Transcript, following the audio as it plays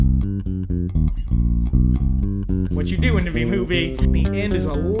What You Do in the movie. The end is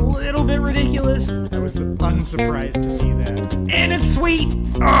a little bit ridiculous. I was unsurprised to see that. And it's sweet!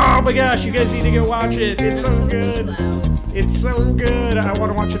 Oh my gosh, you guys need to go watch it. It's so good. It's so good. I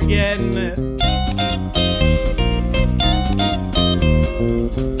want to watch it again.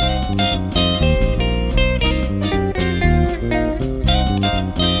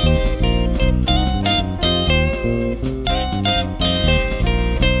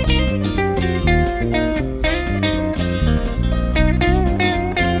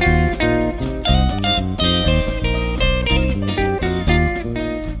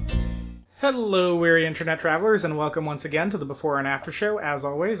 Hello, weary internet travelers, and welcome once again to the Before and After Show. As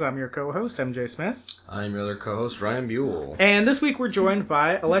always, I'm your co-host, MJ Smith. I'm your other co-host, Ryan Buell. And this week we're joined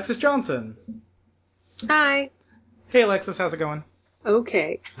by Alexis Johnson. Hi. Hey, Alexis, how's it going?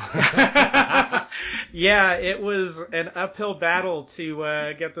 Okay. Yeah, it was an uphill battle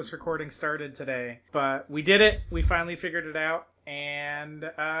to get this recording started today, but we did it. We finally figured it out, and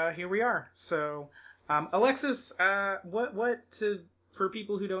here we are. So, Alexis, for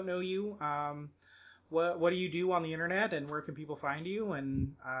people who don't know you, what do you do on the internet, and where can people find you?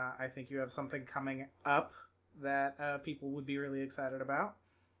 And I think you have something coming up that people would be really excited about.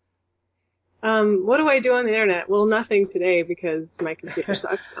 What do I do on the internet? Well, nothing today because my computer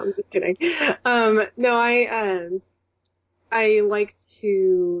sucks. I'm just kidding. No, I like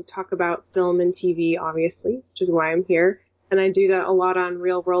to talk about film and TV, obviously, which is why I'm here. And I do that a lot on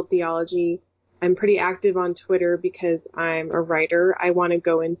Real World Theology. I'm pretty active on Twitter because I'm a writer. I want to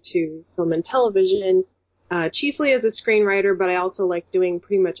go into film and television, chiefly as a screenwriter, but I also like doing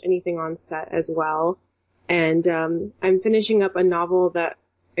pretty much anything on set as well. And I'm finishing up a novel that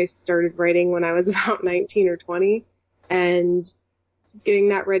I started writing when I was about 19 or 20 and getting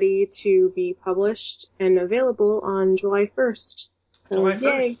that ready to be published and available on July 1st. So, July 1st?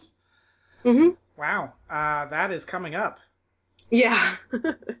 Yay. Mm-hmm. Wow. That is coming up. Yeah.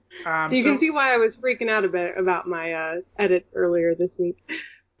 So you can see why I was freaking out a bit about my edits earlier this week.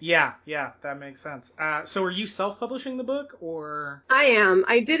 Yeah, that makes sense. So are you self-publishing the book, or? I am.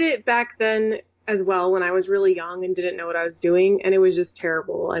 I did it back then as well when I was really young and didn't know what I was doing, and it was just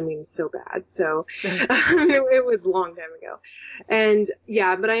terrible. I mean, so bad. So it was a long time ago. And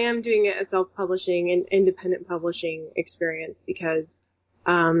yeah, but I am doing it as self-publishing and independent publishing experience because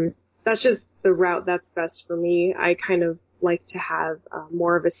that's just the route that's best for me. I kind of like to have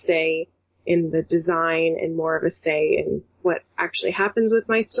more of a say in the design and more of a say in what actually happens with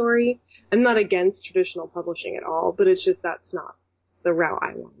my story. I'm not against traditional publishing at all, but it's just that's not the route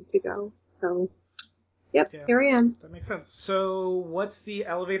I wanted to go. So, yep, yeah, here I am. That makes sense. So what's the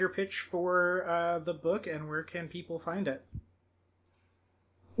elevator pitch for the book, and where can people find it?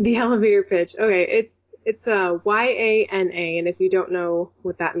 The elevator pitch. Okay, it's YANA, and if you don't know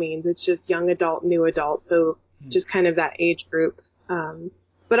what that means, it's just young adult, new adult, so just kind of that age group.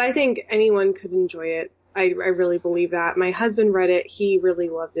 But I think anyone could enjoy it. I really believe that. My husband read it. He really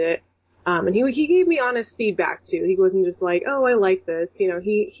loved it. And he gave me honest feedback too. He wasn't just like, oh, I like this. You know,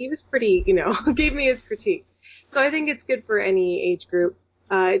 he was pretty, gave me his critiques. So I think it's good for any age group.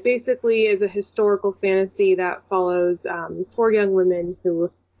 It basically is a historical fantasy that follows, 4 young women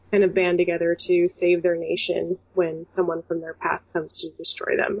who kind of band together to save their nation when someone from their past comes to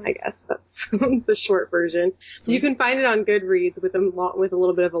destroy them. I guess that's the short version. Sweet. You can find it on Goodreads with a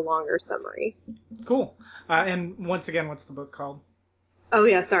little bit of a longer summary. Cool. And once again, what's the book called? Oh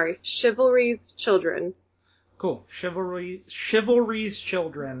yeah, sorry. Chivalry's Children. Cool. Chivalry's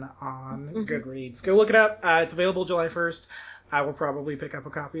Children on Goodreads. Go look it up. It's available July 1st. I will probably pick up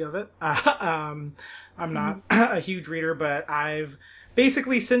a copy of it. I'm not a huge reader, but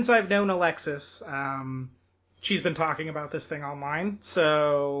basically, since I've known Alexis, she's been talking about this thing online,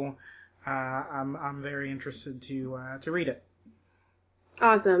 so I'm very interested to read it.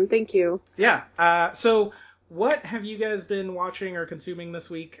 Awesome, thank you. Yeah. So what have you guys been watching or consuming this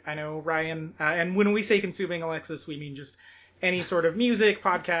week? I know Ryan, and when we say consuming, Alexis, we mean just any sort of music,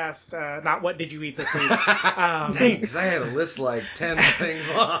 podcast, not what did you eat this week. Thanks, I had a list like 10 things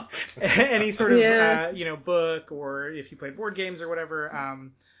long. Any sort of, book, or if you play board games or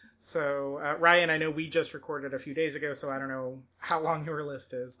whatever. So, Ryan, I know we just recorded a few days ago, so I don't know how long your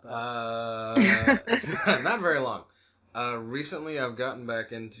list is. But... not very long. Recently I've gotten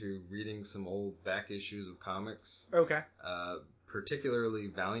back into reading some old back issues of comics. Okay. Particularly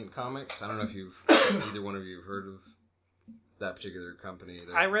Valiant Comics. I don't know if either one of you have heard of that particular company.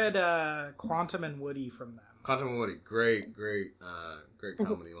 I read Quantum and Woody from them. Quantum and Woody, great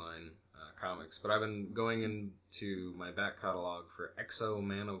comedy line comics. But I've been going into my back catalog for Exo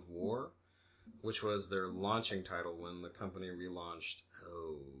Man of War, which was their launching title when the company relaunched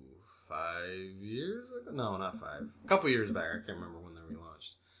 5 years ago. No, not 5. A couple years back. I can't remember when they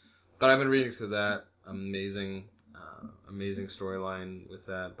relaunched. But I've been reading through that. Amazing storyline with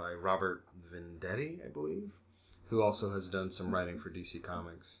that by Robert Venditti, I believe, who also has done some writing for DC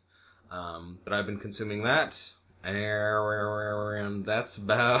Comics. But I've been consuming that, and that's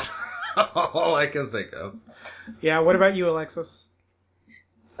about all I can think of. Yeah, what about you, Alexis?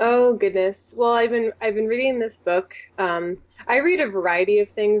 Oh goodness. Well, I've been reading this book. I read a variety of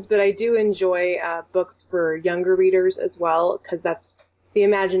things, but I do enjoy books for younger readers as well, because that's the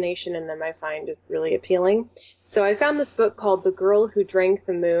imagination in them I find just really appealing. So I found this book called The Girl Who Drank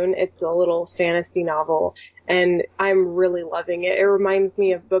the Moon. It's a little fantasy novel, and I'm really loving it. It reminds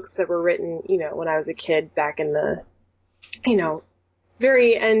me of books that were written, when I was a kid back in the,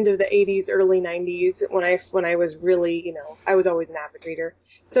 very end of the 80s, early 90s, when I was really, I was always an avid reader.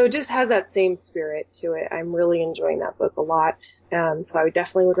 So it just has that same spirit to it. I'm really enjoying that book a lot. So I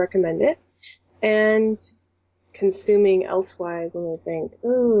definitely would recommend it. And consuming elsewise, let me think.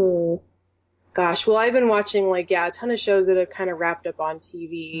 Ooh. Gosh, well, I've been watching, a ton of shows that have kind of wrapped up on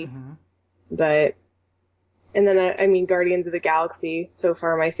TV. Mm-hmm. But, and then, Guardians of the Galaxy, so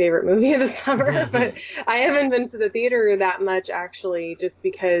far my favorite movie of the summer. But I haven't been to the theater that much, actually, just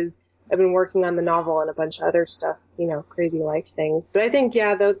because I've been working on the novel and a bunch of other stuff, crazy life things. But I think,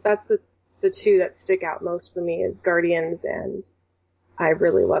 that's the two that stick out most for me is Guardians, and I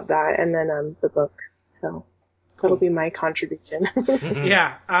really love that. And then, the book. So. That'll be my contribution.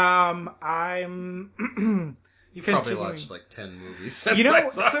 Yeah, I'm. You've probably watched 10 movies. So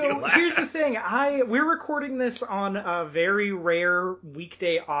here's the thing. We're recording this on a very rare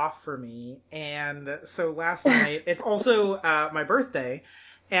weekday off for me, and so last night it's also my birthday,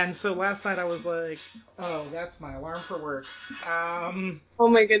 and so last night I was like, oh, that's my alarm for work. Oh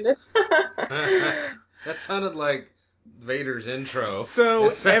my goodness. That sounded like Vader's intro. So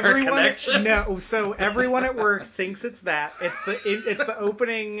everyone at work thinks it's that. It's the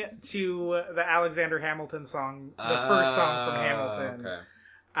opening to the Alexander Hamilton song, the first song from Hamilton. Okay.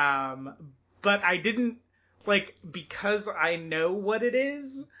 But I didn't because I know what it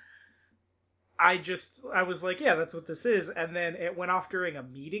is. I was like, yeah, that's what this is. And then it went off during a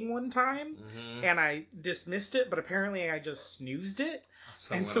meeting one time, and I dismissed it, but apparently I just snoozed it.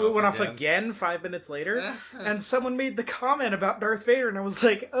 So it went off again 5 minutes later, and someone made the comment about Darth Vader, and I was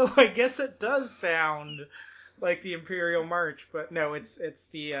like, oh, I guess it does sound like the Imperial March, but no, it's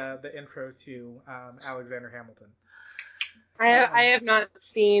the intro to Alexander Hamilton. I have not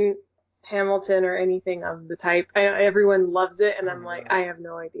seen Hamilton or anything of the type. Everyone loves it, and I'm like, I have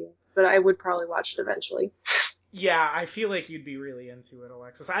no idea, but I would probably watch it eventually. Yeah, I feel like you'd be really into it,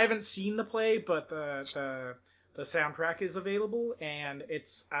 Alexis. I haven't seen the play, but the soundtrack is available, and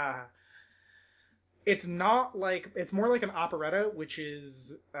it's not it's more like an operetta, which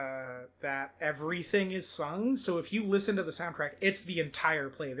is that everything is sung. So if you listen to the soundtrack, it's the entire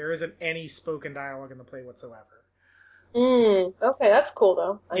play. There isn't any spoken dialogue in the play whatsoever. Okay, that's cool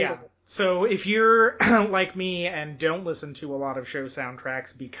though. Yeah. So if you're like me and don't listen to a lot of show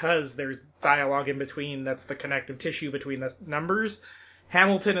soundtracks because there's dialogue in between, that's the connective tissue between the numbers,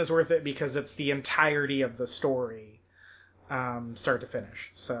 Hamilton is worth it because it's the entirety of the story, start to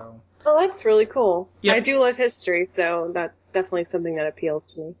finish. So. Oh, that's really cool. Yep. I do love history, so that's definitely something that appeals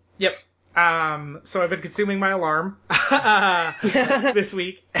to me. Yep. So I've been consuming my alarm this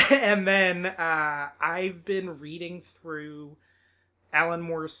week, and then I've been reading through Alan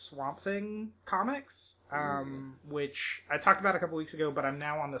Moore's Swamp Thing comics, which I talked about a couple weeks ago, but I'm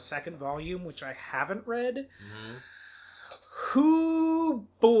now on the second volume, which I haven't read. Mm-hmm.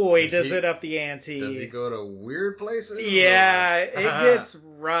 Does it up the ante. Does he go to weird places? Yeah, it gets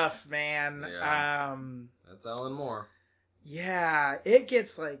rough, man. Yeah. That's Alan Moore. Yeah, it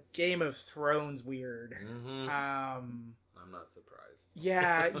gets Game of Thrones weird. Mm-hmm. I'm not surprised.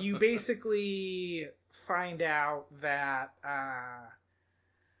 Yeah, you basically find out that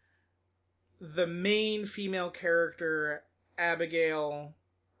the main female character, Abigail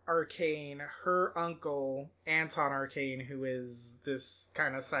Arcane, her uncle, Anton Arcane, who is this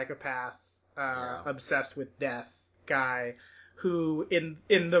kind of psychopath, obsessed with death guy, who in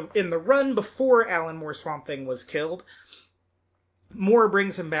the run before Alan Moore Swamp Thing was killed, Moore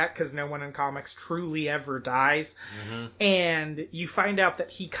brings him back because no one in comics truly ever dies. Mm-hmm. And you find out that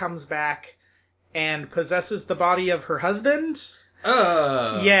he comes back and possesses the body of her husband.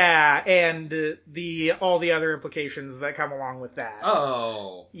 Yeah, and all the other implications that come along with that.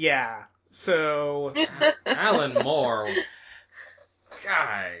 Oh. Yeah. So Alan Moore.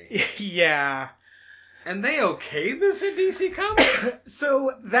 Guy. Yeah. And they okayed this in DC Comics?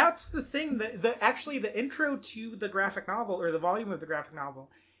 So that's the thing. Actually, the intro to the graphic novel, or the volume of the graphic novel,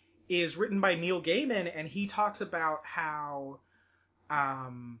 is written by Neil Gaiman, and he talks about how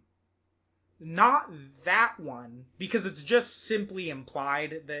not that one, because it's just simply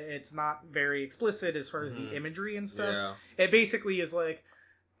implied, that it's not very explicit as far as the imagery and stuff. Yeah. It basically is like,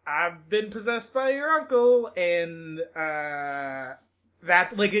 I've been possessed by your uncle, and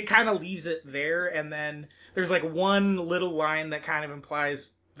that's like, it kind of leaves it there, and then there's like one little line that kind of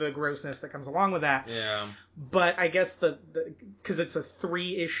implies the grossness that comes along with that. Yeah. But I guess because it's a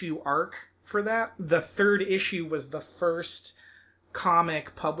 3-issue arc for that, the 3rd issue was the first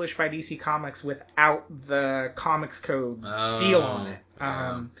comic published by DC Comics without the Comics Code seal on it.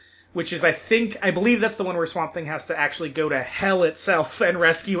 Yeah. Which is, I believe that's the one where Swamp Thing has to actually go to hell itself and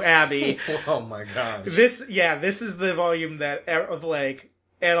rescue Abby. Oh my gosh. This is the volume that, like,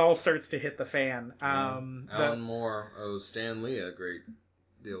 it all starts to hit the fan. Alan Moore owes Stan Lee a great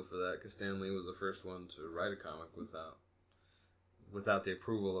deal for that, because Stan Lee was the first one to write a comic without the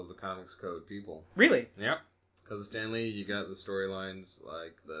approval of the Comics Code people. Really? Yep. Because of Stan Lee, you got the storylines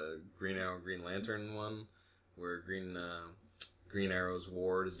like the Green Arrow, Green Lantern one, where Green Arrow's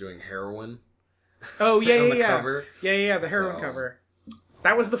ward is doing heroin. Oh, yeah, on yeah, the yeah. cover. Yeah, the heroin cover.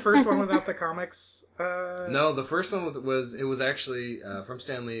 That was the first one without the comics? No, the first one was actually, from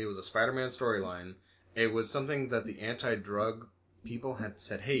Stan Lee, it was a Spider-Man storyline. It was something that the anti-drug people had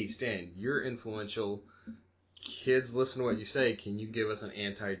said, hey, Stan, you're influential. Kids listen to what you say. Can you give us an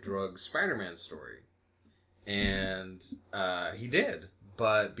anti-drug Spider-Man story? And he did.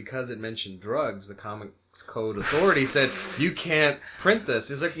 But because it mentioned drugs, the Comics Code Authority said, you can't print this.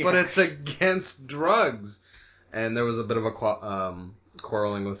 He's like, but it's against drugs. And there was a bit of a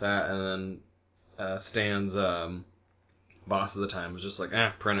quarreling with that. And then Stan's boss at the time was just like,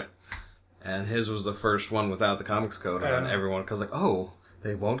 print it. And his was the first one without the Comics Code. And everyone was like, oh,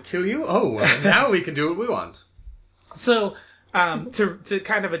 they won't kill you? Oh, well, now we can do what we want. So, to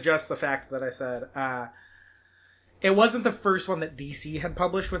kind of adjust the fact that I said, it wasn't the first one that DC had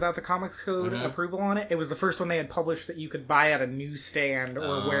published without the Comics Code approval on it. It was the first one they had published that you could buy at a newsstand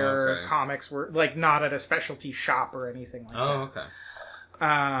or where comics were, like, not at a specialty shop or anything like that. Oh,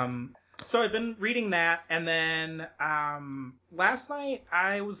 okay. So I've been reading that, and then last night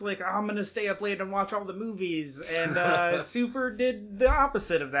I was like, I'm going to stay up late and watch all the movies, and Super did the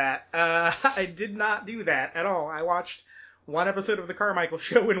opposite of that. I did not do that at all. I watched one episode of The Carmichael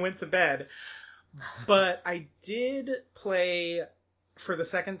Show and went to bed. But I did play, for the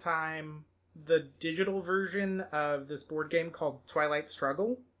second time, the digital version of this board game called Twilight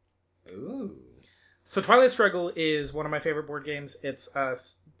Struggle. Ooh. So Twilight Struggle is one of my favorite board games. It's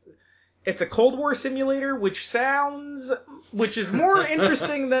a Cold War simulator, which is more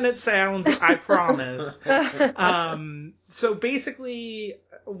interesting than it sounds, I promise. So basically,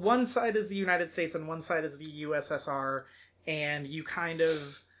 one side is the United States and one side is the USSR, and you kind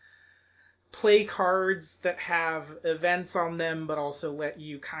of play cards that have events on them, but also let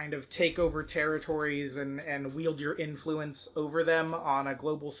you kind of take over territories and wield your influence over them on a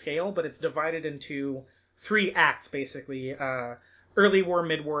global scale. But it's divided into 3 acts, basically. Early war,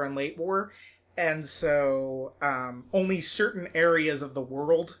 mid-war, and late war. And so only certain areas of the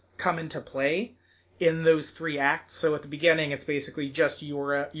world come into play in those 3 acts. So at the beginning, it's basically just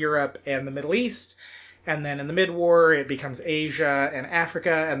Europe and the Middle East. And then in the mid-war, it becomes Asia and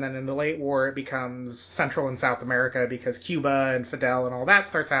Africa. And then in the late war, it becomes Central and South America because Cuba and Fidel and all that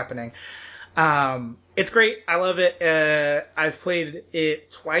starts happening. It's great. I love it. I've played it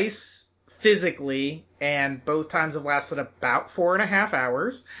twice physically, and both times have lasted about 4.5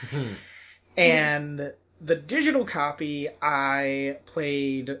 hours. And the digital copy I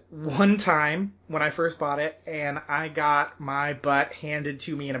played one time when I first bought it, and I got my butt handed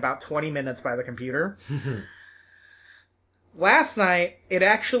to me in about 20 minutes by the computer. Last night, it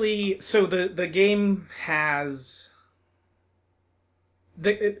actually... So the game has...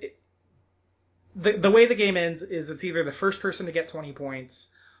 The way the game ends is it's either the first person to get 20 points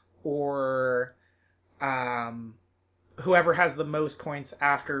or whoever has the most points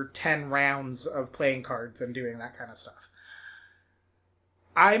after 10 rounds of playing cards and doing that kind of stuff.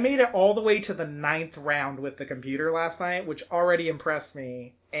 I made it all the way to the 9th round with the computer last night, which already impressed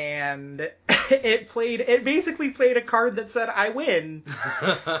me, and it basically played a card that said I win.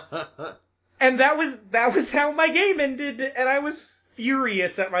 And that was how my game ended, and I was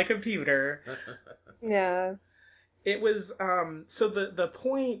furious at my computer. Yeah. It was so the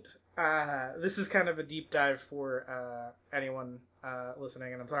point. This is kind of a deep dive for anyone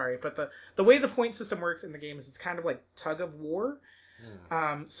listening, and I'm sorry, but the way the point system works in the game is it's kind of like tug of war.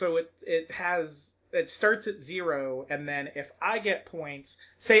 So it starts at 0, and then if I get points,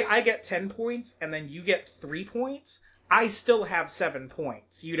 say I get 10 points, and then you get 3 points, I still have 7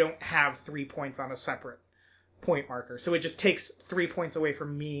 points. You don't have 3 points on a separate point marker. So it just takes 3 points away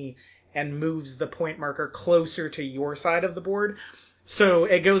from me and moves the point marker closer to your side of the board. So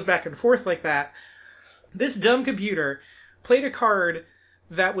it goes back and forth like that. This dumb computer played a card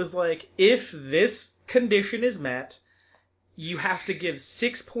that was like, if this condition is met, you have to give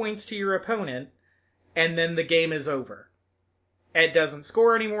 6 points to your opponent, and then the game is over. It doesn't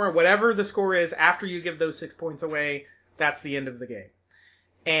score anymore. Whatever the score is after you give those 6 points away, that's the end of the game.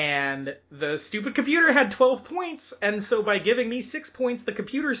 And the stupid computer had 12 points, and so by giving me 6 points, the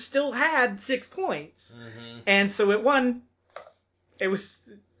computer still had 6 points. Mm-hmm. And so it won. It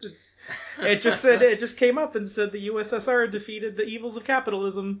just came up and said the USSR defeated the evils of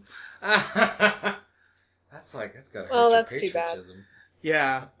capitalism. That's gotta hurt your that's too bad. patriotism.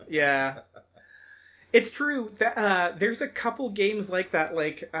 Yeah. It's true that there's a couple games like that,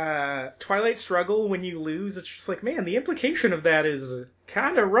 like Twilight Struggle. When you lose, it's just like, man, the implication of that is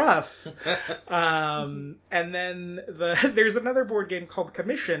kind of rough. And then there's another board game called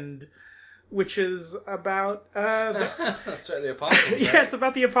Commissioned, which is about that's right, the apostles. Right? Yeah, it's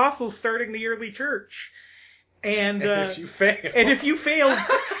about the apostles starting the early church. And if you fail,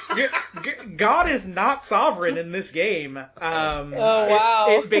 God is not sovereign in this game. Oh wow!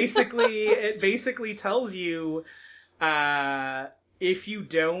 It basically tells you, if you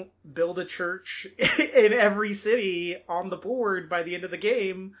don't build a church in every city on the board by the end of the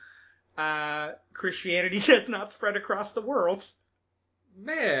game, Christianity does not spread across the world.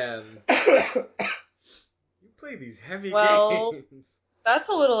 Man, you play these heavy games. That's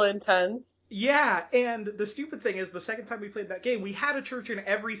a little intense. Yeah, and the stupid thing is, the second time we played that game, we had a church in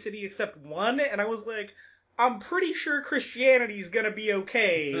every city except one, and I was like, I'm pretty sure Christianity's gonna be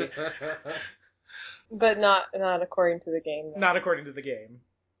okay. But not according to the game. Though. Not according to the game.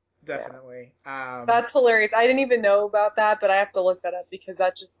 Definitely. Yeah. That's hilarious. I didn't even know about that, but I have to look that up because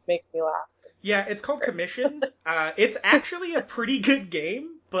that just makes me laugh. Yeah, it's called Commissioned. It's actually a pretty good game,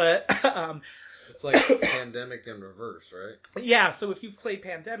 but... It's like Pandemic in reverse, right? Yeah, so if you've played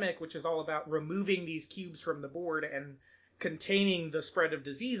Pandemic, which is all about removing these cubes from the board and containing the spread of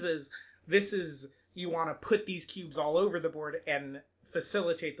diseases, this is, you want to put these cubes all over the board and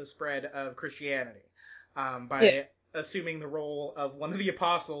facilitate the spread of Christianity by assuming the role of one of the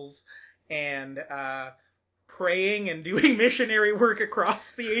apostles and praying and doing missionary work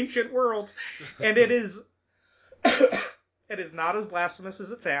across the ancient world. And it is... It is not as blasphemous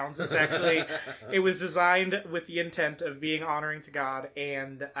as it sounds. It's actually, it was designed with the intent of being honoring to God,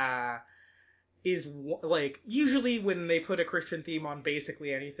 and is like, usually when they put a Christian theme on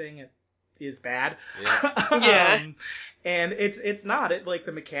basically anything, it is bad. Yeah. And it's not. It, like,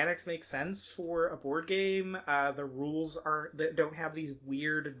 the mechanics make sense for a board game. The rules don't have these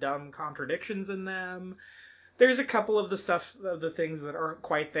weird, dumb contradictions in them. There's a couple of the things that aren't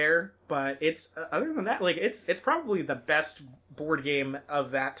quite there, but it's, other than that, like, it's probably the best board game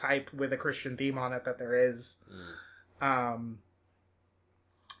of that type with a Christian theme on it that there is.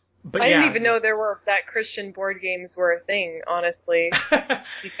 But I didn't even know that Christian board games were a thing, honestly,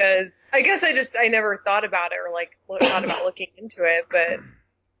 because I guess I never thought about it or like thought about looking into it, but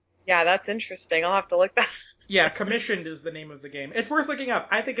yeah, that's interesting. I'll have to look that up. Yeah, Commissioned is the name of the game. It's worth looking up.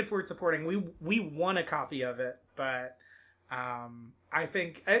 I think it's worth supporting. We won a copy of it, but I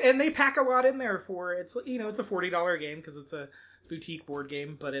think, and they pack a lot in there for, it's, you know, it's a $40 game because it's a boutique board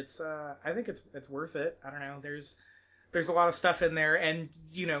game, but it's I think it's worth it. I don't know. There's a lot of stuff in there, and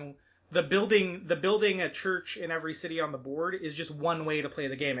you know, the building a church in every city on the board is just one way to play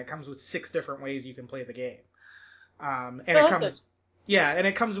the game. It comes with 6 different ways you can play the game.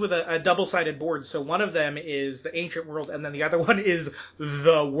 It comes with a double-sided board, so one of them is the ancient world, and then the other one is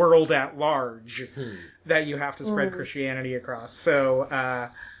the world at large that you have to spread Christianity across. So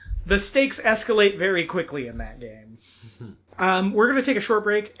the stakes escalate very quickly in that game. We're going to take a short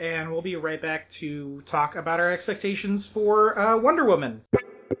break, and we'll be right back to talk about our expectations for Wonder Woman.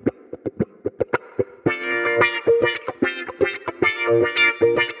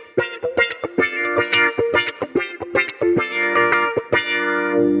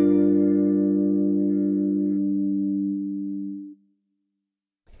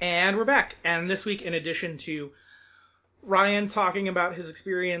 And we're back. And this week, in addition to Ryan talking about his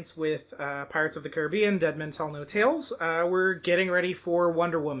experience with Pirates of the Caribbean, Dead Men Tell No Tales, we're getting ready for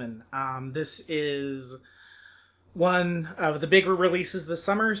Wonder Woman. This is one of the bigger releases this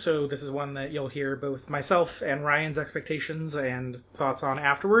summer, so this is one that you'll hear both myself and Ryan's expectations and thoughts on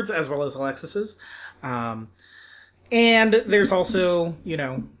afterwards, as well as Alexis's. And there's also, you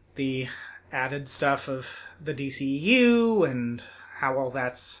know, the added stuff of the DCEU and how all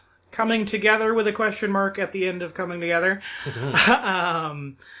that's coming together with a question mark at the end of coming together.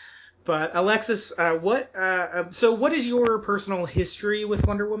 But Alexis, what is your personal history with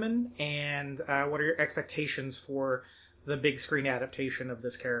Wonder Woman, and what are your expectations for the big screen adaptation of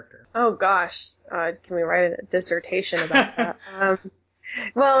this character? Oh gosh, can we write a dissertation about that?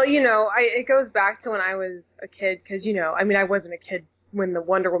 Well, it goes back to when I was a kid, because, I wasn't a kid when the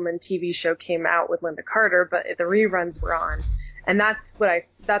Wonder Woman TV show came out with Linda Carter, but the reruns were on. And that's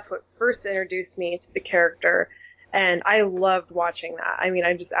what first introduced me to the character. And I loved watching that.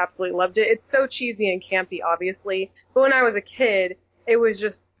 I just absolutely loved it. It's so cheesy and campy, obviously. But when I was a kid, it was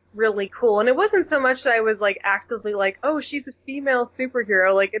just really cool. And it wasn't so much that I was actively oh, she's a female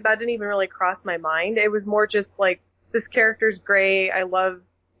superhero. That didn't even really cross my mind. It was more just this character's great. I love,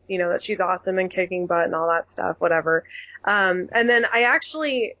 that she's awesome and kicking butt and all that stuff, whatever. And then I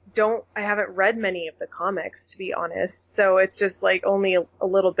haven't read many of the comics, to be honest. So it's just only a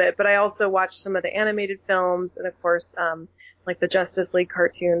little bit, but I also watched some of the animated films and of course, the Justice League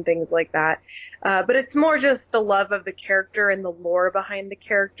cartoon, things like that. But it's more just the love of the character and the lore behind the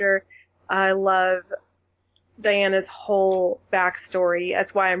character. I love Diana's whole backstory.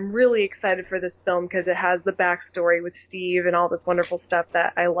 That's why I'm really excited for this film, because it has the backstory with Steve and all this wonderful stuff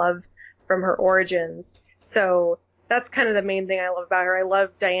that I love from her origins. So that's kind of the main thing I love about her. I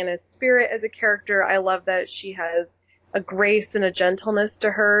love Diana's spirit as a character. I love that she has a grace and a gentleness to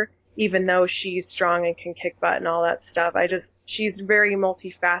her, even though she's strong and can kick butt and all that stuff. She's very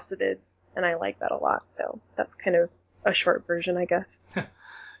multifaceted, and I like that a lot. So that's kind of a short version, I guess.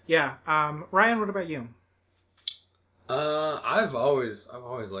 Yeah. Ryan, what about you? I've always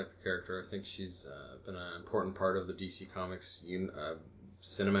liked the character. I think she's been an important part of the DC Comics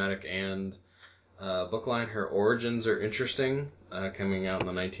cinematic and book line. Her origins are interesting. Coming out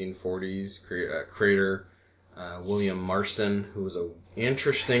in the 1940s, creator William Marston, who was an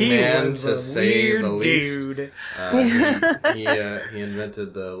interesting man to say the least. Dude. He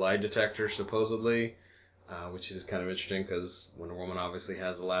invented the lie detector supposedly. Which is kind of interesting because Wonder Woman obviously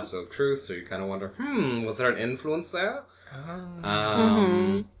has the lasso of truth, so you kind of wonder, was there an influence there?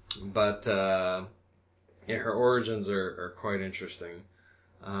 But her origins are quite interesting.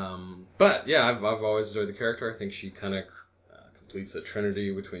 But yeah, I've always enjoyed the character. I think she kind of completes the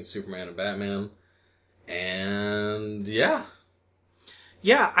trinity between Superman and Batman, and yeah.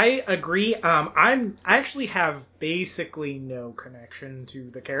 Yeah, I agree. I actually have basically no connection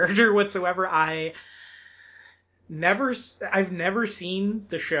to the character whatsoever. I've never seen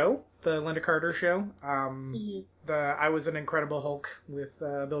the show, the Linda Carter show. I was an Incredible Hulk with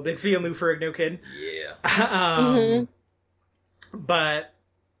Bill Bixby and Lou Ferrigno kid. Yeah. But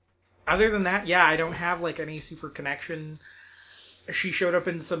other than that, yeah, I don't have any super connection. She showed up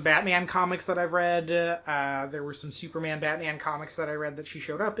in some Batman comics that I've read. There were some Superman Batman comics that I read that she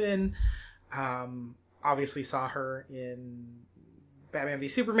showed up in. Obviously saw her in Batman v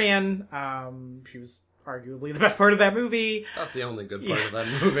Superman. She was arguably the best part of that movie. Not the only good part of that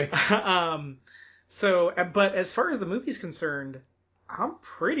movie. But as far as the movie's concerned, I'm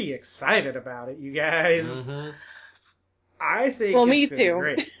pretty excited about it, you guys. I think me it's gonna too. be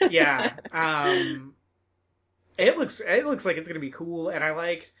great. Yeah. It looks like it's gonna be cool, and I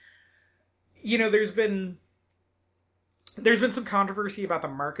like. There's been some controversy about the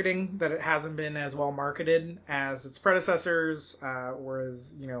marketing, that it hasn't been as well marketed as its predecessors, or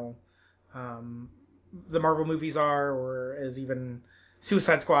as the Marvel movies are, or as even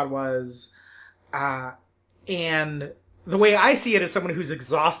Suicide Squad was. And the way I see it as someone who's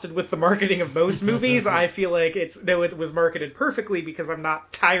exhausted with the marketing of most movies, I feel like it was marketed perfectly because I'm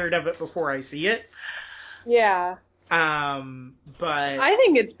not tired of it before I see it. Yeah. But I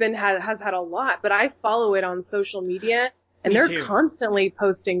think has had a lot, but I follow it on social media, and they're constantly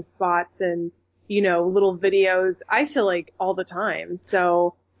posting spots and, little videos. I feel like all the time.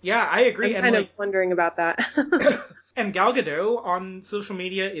 So yeah, I agree. I'm kind of wondering about that. And Gal Gadot on social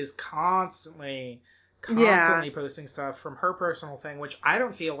media is constantly posting stuff from her personal thing, which I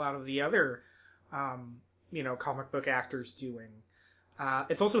don't see a lot of the other, comic book actors doing.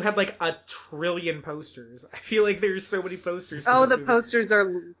 It's also had 1 trillion posters. I feel like there's so many posters. Oh, the posters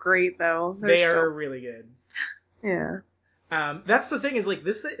are great though. They are really good. Yeah. That's the thing is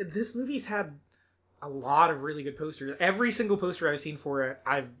this movie's had a lot of really good posters. Every single poster I've seen for it,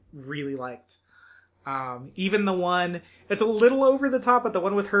 I've really liked. Even the one, it's a little over the top, but the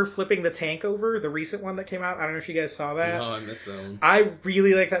one with her flipping the tank over, the recent one that came out, I don't know if you guys saw that. No, I missed that one. I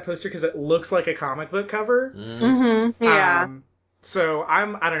really like that poster because it looks like a comic book cover. Yeah. So I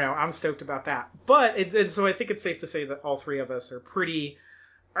don't know, I'm stoked about that. But, so I think it's safe to say that all three of us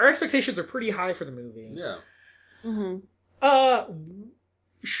our expectations are pretty high for the movie. Yeah.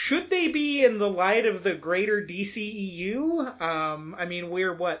 should they be in the light of the greater DCEU? I mean,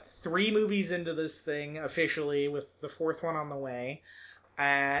 we're 3 movies into this thing officially, with the 4th one on the way,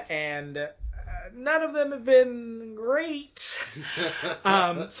 and none of them have been great.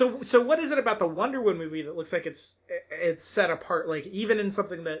 So what is it about the Wonder Woman movie that looks like it's set apart, like even in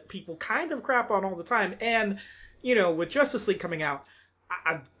something that people kind of crap on all the time? And with Justice League coming out,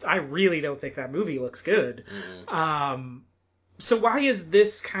 I really don't think that movie looks good. Mm-hmm. So why is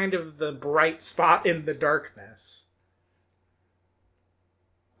this kind of the bright spot in the darkness?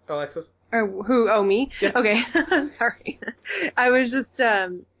 Alexis? Who? Oh, me? Yeah. Okay. Sorry. I was just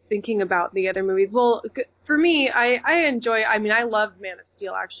thinking about the other movies. Well, for me, I enjoy. I mean, I loved Man of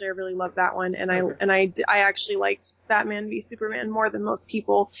Steel. Actually, I really loved that one, and I actually liked Batman v Superman more than most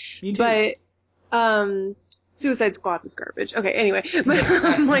people. Me too. But Suicide Squad was garbage. Okay. Anyway,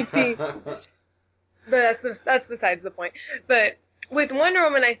 but But that's besides the point. But with Wonder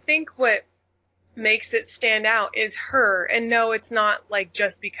Woman, I think what makes it stand out is her. And no, it's not like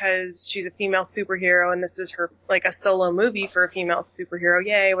just because she's a female superhero and this is her like a solo movie for a female superhero.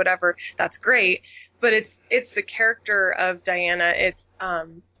 Yay, whatever. That's great. But it's the character of Diana. It's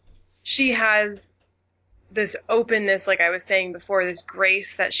she has this openness, like I was saying before, this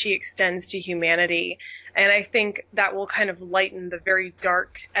grace that she extends to humanity. And I think that will kind of lighten the very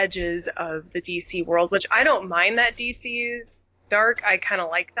dark edges of the DC world, which I don't mind that DC is dark. I kind of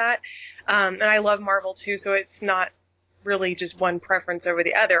like that. And I love Marvel too, so it's not really just one preference over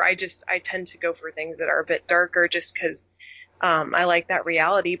the other. I tend to go for things that are a bit darker just because I like that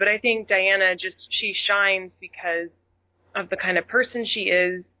reality. But I think Diana she shines because of the kind of person she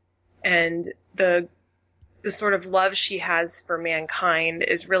is, and the sort of love she has for mankind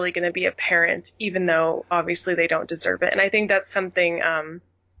is really going to be apparent, even though obviously they don't deserve it. And I think that's something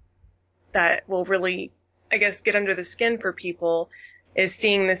that will really, I guess, get under the skin for people, is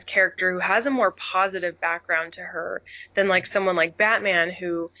seeing this character who has a more positive background to her than like someone like Batman,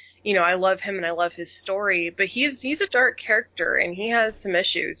 who, I love him and I love his story, but he's a dark character and he has some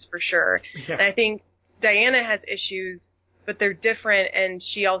issues for sure. Yeah. And I think Diana has issues, but they're different, and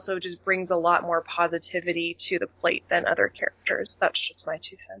she also just brings a lot more positivity to the plate than other characters. That's just my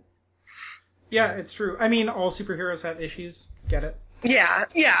 2 cents. Yeah, it's true. I mean, all superheroes have issues. Get it? Yeah.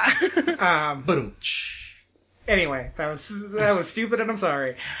 Boom. Anyway, that was stupid, and I'm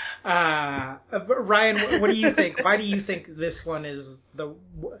sorry. But Ryan, what do you think? Why do you think this one is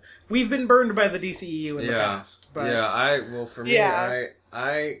We've been burned by the DCEU in the past, but for me, I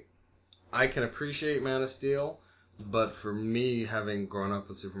can appreciate Man of Steel. But for me, having grown up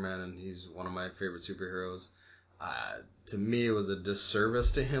with Superman, and he's one of my favorite superheroes, to me it was a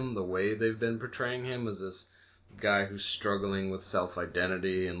disservice to him the way they've been portraying him as this guy who's struggling with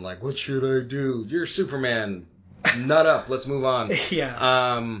self-identity and like, what should I do? You're Superman. Nut up. Let's move on.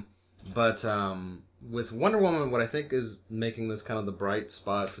 Yeah. But with Wonder Woman, what I think is making this kind of the bright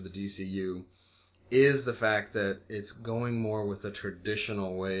spot for the DCU is the fact that it's going more with the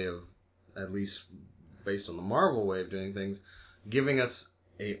traditional way of, at least based on the Marvel way of doing things, giving us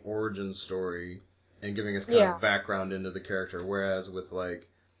a origin story and giving us kind of background into the character. Whereas with like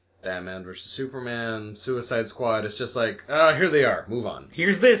Batman versus Superman, Suicide Squad, it's just like, here they are, move on.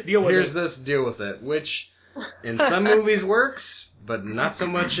 Here's this, deal with it. Which in some movies works, but not so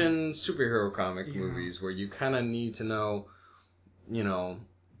much in superhero comic movies, where you kind of need to know,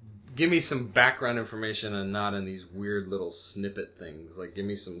 give me some background information and not in these weird little snippet things. Like, give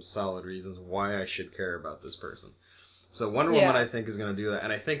me some solid reasons why I should care about this person. So Wonder Woman, I think, is going to do that.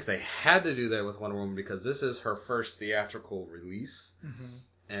 And I think they had to do that with Wonder Woman because this is her first theatrical release. Mm-hmm.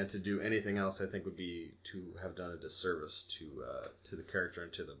 And to do anything else, I think, would be to have done a disservice to the character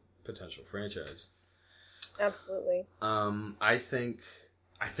and to the potential franchise. Absolutely. I think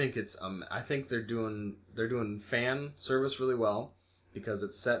they're doing fan service really well. Because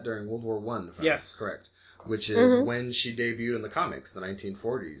it's set during World War I, if I'm correct. Which is when she debuted in the comics, the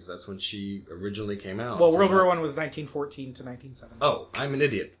 1940s. That's when she originally came out. Well, World War I was 1914 to 1917. Oh, I'm an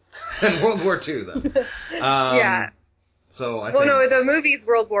idiot. And World War II, then. So I think... no, the movie's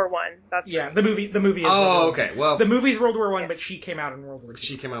World War I. That's right. the movie is World War I. Okay, well... The movie's World War I, but she came out in World War II.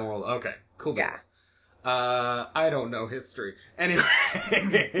 She came out in World... Okay, cool beans. I don't know history.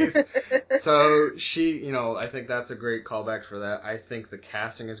 Anyways, so she, I think that's a great callback for that. I think the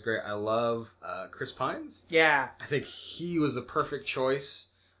casting is great. I love Chris Pines. Yeah. I think he was a perfect choice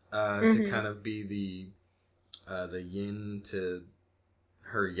to kind of be the yin to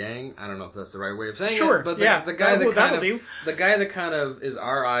her yang. I don't know if that's the right way of saying it, but the guy that kind of is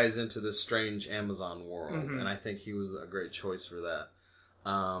our eyes into this strange Amazon world, and I think he was a great choice for that.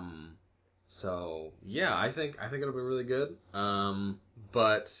 So yeah, I think it'll be really good.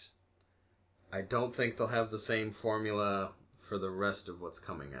 But I don't think they'll have the same formula for the rest of what's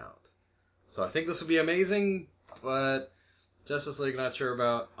coming out. So I think this will be amazing, but Justice League not sure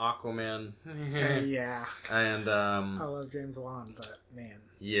about. Aquaman. Yeah. And I love James Wan, but man.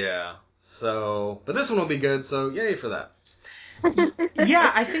 Yeah. So, but this one will be good. So yay for that. Yeah,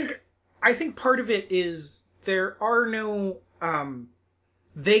 I think part of it is there are no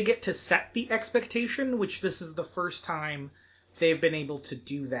they get to set the expectation, which this is the first time they've been able to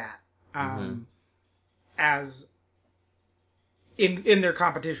do that. As in their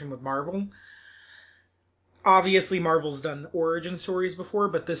competition with Marvel. Obviously Marvel's done origin stories before,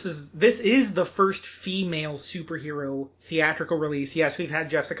 but this is the first female superhero theatrical release. Yes, we've had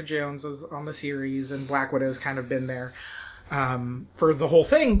Jessica Jones on the series, and Black Widow's kind of been there for the whole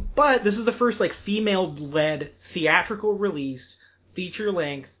thing, but this is the first like female-led theatrical release,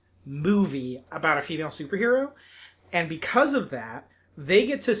 feature-length movie about a female superhero, and because of that, they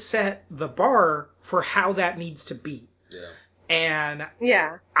get to set the bar for how that needs to be. Yeah. And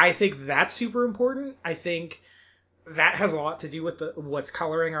yeah, I think that's super important. I think that has a lot to do with what's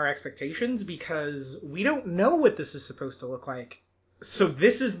coloring our expectations, because we don't know what this is supposed to look like. So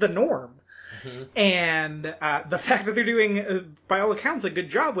this is the norm. Mm-hmm. And the fact that they're doing, by all accounts, a good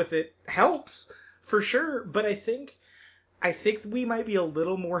job with it helps, for sure. But I think we might be a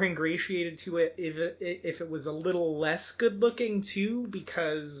little more ingratiated to it if it was a little less good looking, too,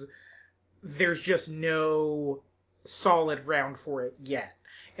 because there's just no solid round for it yet.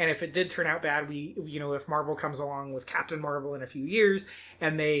 And if it did turn out bad, if Marvel comes along with Captain Marvel in a few years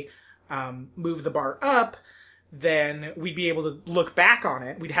and they move the bar up, then we'd be able to look back on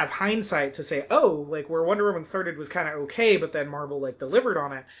it. We'd have hindsight to say, oh, like where Wonder Woman started was kind of okay, but then Marvel like delivered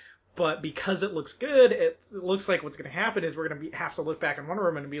on it. But because it looks good, it looks like what's going to happen is we're going to have to look back on Wonder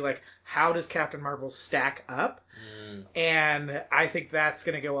Woman and be like, how does Captain Marvel stack up? And I think that's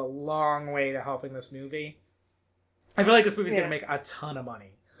going to go a long way to helping this movie. I feel like this movie's going to make a ton of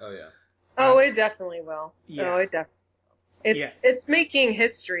money. Oh, yeah. Oh, it definitely will. Yeah. Oh, it definitely will. It's making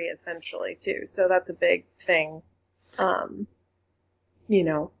history, essentially, too. So that's a big thing.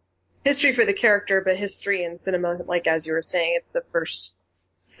 History for the character, but history in cinema, like as you were saying, it's the first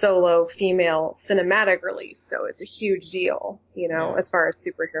solo female cinematic release. So it's a huge deal, as far as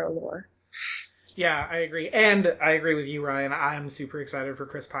superhero lore. Yeah, I agree. And I agree with you, Ryan. I'm super excited for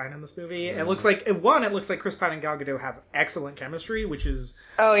Chris Pine in this movie. It looks like, Chris Pine and Gal Gadot have excellent chemistry, which is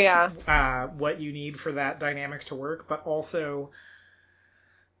what you need for that dynamic to work. But also,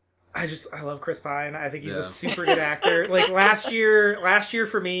 I love Chris Pine. I think he's a super good actor. Like last year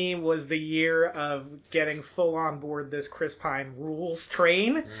for me was the year of getting full on board this Chris Pine rules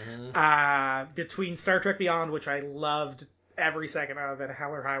train. Between Star Trek Beyond, which I loved every second of, and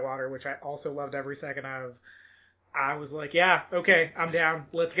Hell or High Water, which I also loved every second of, I was like, yeah, okay, I'm down.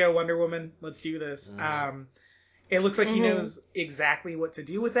 Let's go, Wonder Woman. Let's do this. It looks like he knows exactly what to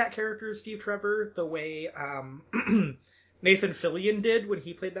do with that character, Steve Trevor, the way Nathan Fillion did when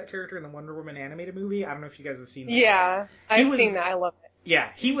he played that character in the Wonder Woman animated movie. I don't know if you guys have seen that. Yeah, I've seen that. I love it. Yeah,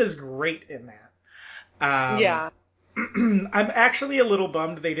 he was great in that. I'm actually a little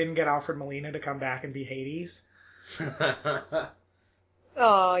bummed they didn't get Alfred Molina to come back and be Hades.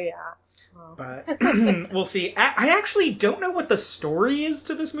 Oh, yeah. Oh. But we'll see. I actually don't know what the story is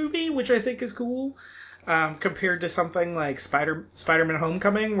to this movie, which I think is cool, compared to something like Spider-Man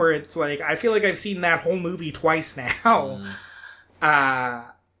Homecoming, where it's like, I feel like I've seen that whole movie twice now.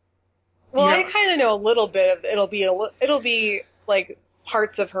 I kind of know a little bit of it'll be like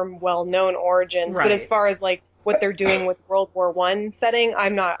parts of her well-known origins, right. But as far as like what they're doing with World War I setting, I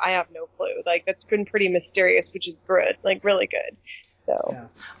have no clue. Like, that's been pretty mysterious, which is good, like really good. So yeah.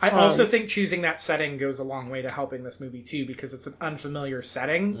 I also think choosing that setting goes a long way to helping this movie too, because it's an unfamiliar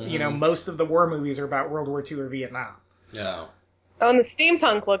setting. Most of the war movies are about World War II or Vietnam. Yeah. Oh, and the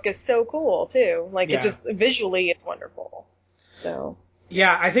steampunk look is so cool too. Like it just visually, it's wonderful. So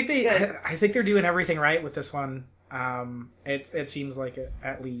yeah, I think they're doing everything right with this one. It seems like it,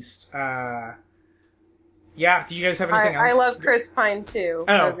 at least. Yeah, do you guys have anything else? I love Chris Pine too.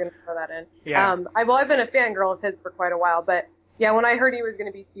 Oh. I was going to throw that in. Yeah. I've been a fangirl of his for quite a while, but yeah, when I heard he was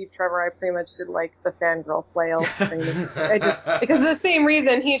going to be Steve Trevor, I pretty much did like the fangirl flail screaming. Because of the same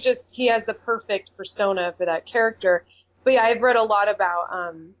reason, he has the perfect persona for that character. But yeah, I've read a lot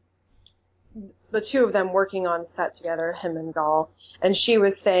about the two of them working on set together, him and Gal, and she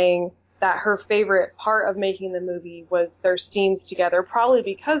was saying that her favorite part of making the movie was their scenes together, probably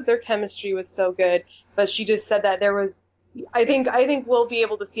because their chemistry was so good. But she just said that there was, I think we'll be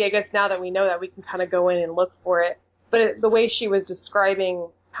able to see, I guess now that we know that, we can kind of go in and look for it. But the way she was describing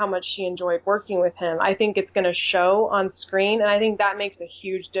how much she enjoyed working with him. I think it's going to show on screen, and I think that makes a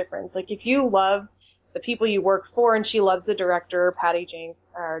huge difference. Like, if you love the people you work for, and she loves the director, Patty Jenkins,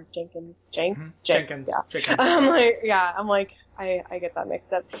 Jenkins. yeah. Jenkins. I get that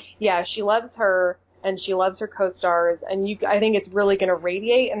mixed up. Yeah, she loves her, and she loves her co-stars, and I think it's really going to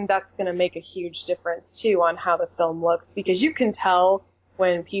radiate, and that's going to make a huge difference, too, on how the film looks, because you can tell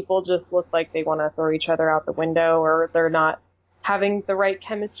when people just look like they want to throw each other out the window, or they're not having the right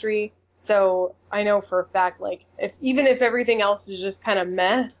chemistry. So I know for a fact, like, even if everything else is just kind of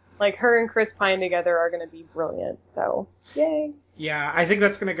meh, like, her and Chris Pine together are going to be brilliant. So, yay. Yeah, I think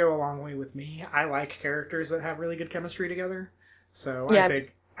that's going to go a long way with me. I like characters that have really good chemistry together. So Yeah,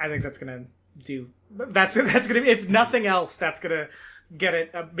 I think that's going to do, that's going to, if nothing else, that's going to get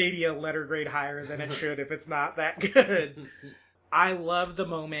it maybe a letter grade higher than it should if it's not that good. I love the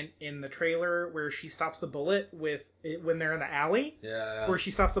moment in the trailer where she stops the bullet when they're in the alley. Yeah. Where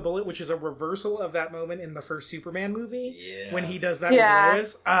she stops the bullet, which is a reversal of that moment in the first Superman movie. Yeah. When he does that with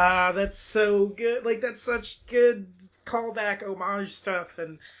Lois. That's so good. Like, that's such good callback, homage stuff.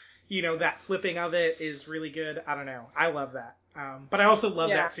 And, that flipping of it is really good. I don't know. I love that. But I also love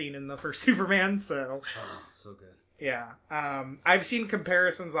that scene in the first Superman, so. Oh, so good. Yeah. I've seen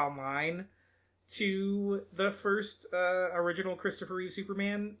comparisons online to the first original Christopher Reeve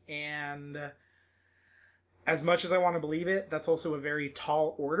Superman, and as much as I want to believe it, that's also a very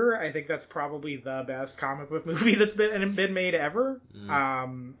tall order. I think that's probably the best comic book movie that's been made ever.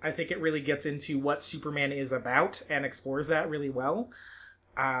 I think it really gets into what Superman is about and explores that really well.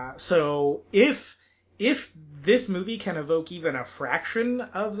 So if this movie can evoke even a fraction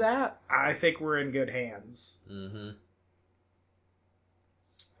of that, I think we're in good hands. Mm-hmm.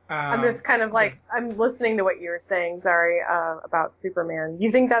 I'm just kind of like, I'm listening to what you were saying, Zari, about Superman. You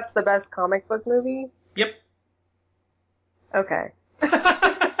think that's the best comic book movie? Yep. Okay.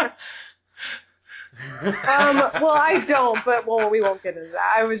 Well, I don't, but we won't get into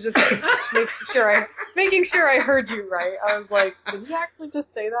that. I was just making sure I heard you right. I was like, did he actually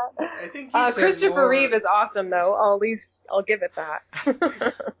just say that? I think you said Christopher more... Reeve is awesome, though. I'll give it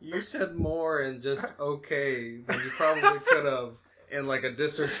that. You said more and just okay than you probably could have in like a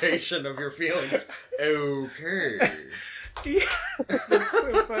dissertation of your feelings. Okay. Yeah, that's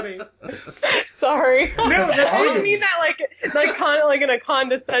so funny. Sorry. No, that's I didn't mean that like in a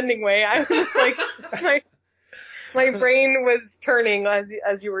condescending way. I was just like my brain was turning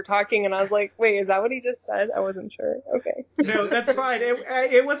as you were talking, and I was like, wait, is that what he just said? I wasn't sure. Okay. No, that's fine.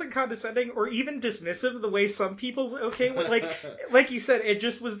 It wasn't condescending or even dismissive the way some people's like you said, it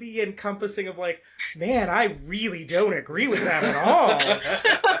just was the encompassing of like, man, I really don't agree with that at all.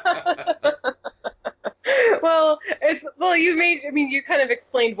 You kind of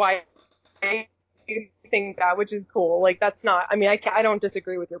explained why you think that, which is cool. Like, that's not, I don't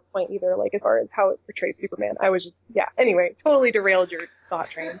disagree with your point either, like, as far as how it portrays Superman. I was just, anyway, totally derailed your thought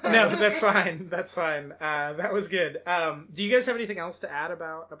train. Sorry. No, that's fine. That's fine. That was good. Do you guys have anything else to add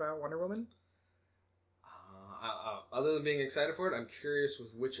about Wonder Woman? Other than being excited for it, I'm curious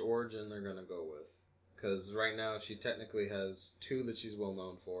with which origin they're going to go with. Because right now she technically has two that she's well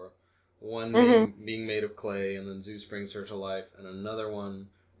known for. One being made of clay, and then Zeus brings her to life, and another one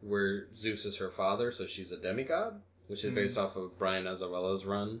where Zeus is her father, so she's a demigod, which is based off of Brian Azzarello's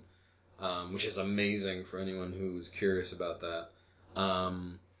run, which is amazing for anyone who's curious about that.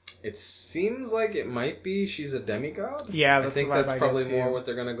 It seems like it might be she's a demigod. Yeah, I think that's probably more what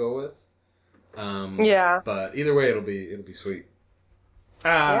they're gonna go with. But either way, it'll be sweet.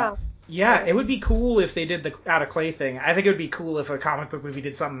 Yeah, it would be cool if they did the out of clay thing. I think it would be cool if a comic book movie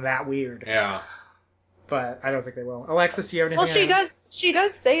did something that weird. Yeah. But I don't think they will. Alexis, do you have anything? Well, she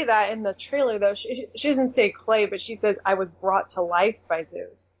does say that in the trailer, though. She doesn't say clay, but she says, I was brought to life by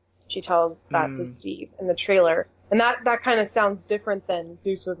Zeus. She tells that to Steve in the trailer. And that kind of sounds different than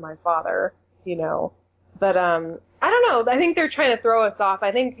Zeus was my father, But, I don't know. I think they're trying to throw us off.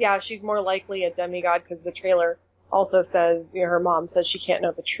 I think, she's more likely a demigod because the trailer also says, her mom says she can't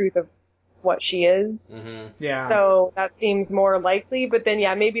know the truth of what she is. Mm-hmm. Yeah. So that seems more likely, but then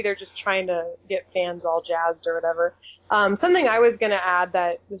maybe they're just trying to get fans all jazzed or whatever. Something I was going to add,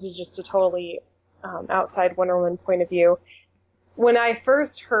 that this is just a totally outside Wonder Woman point of view. When I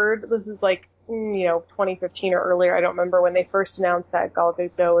first heard, this was like 2015 or earlier, I don't remember, when they first announced that Gal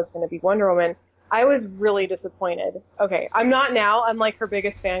Gadot was going to be Wonder Woman, I was really disappointed. Okay, I'm not now. I'm like her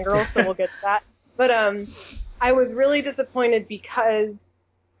biggest fangirl, so we'll get to that. But I was really disappointed because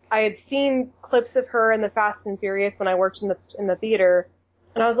I had seen clips of her in the Fast and Furious when I worked in the theater,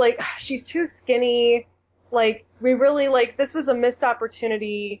 and I was like, she's too skinny. Like, we really, this was a missed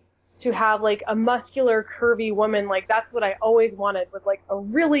opportunity to have like a muscular, curvy woman. Like that's what I always wanted, was like a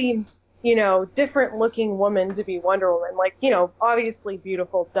really, different looking woman to be Wonder Woman. Like, obviously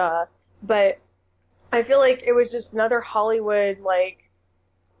beautiful, duh. But I feel like it was just another Hollywood, like,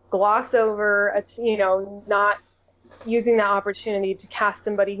 gloss over, not using that opportunity to cast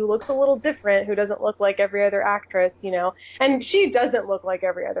somebody who looks a little different, who doesn't look like every other actress, And she doesn't look like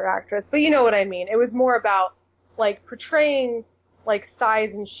every other actress, but you know what I mean. It was more about, like, portraying, like,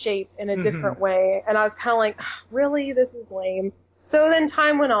 size and shape in a different way. And I was kind of like, really? This is lame. So then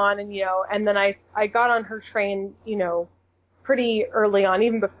time went on, and then I got on her train, pretty early on,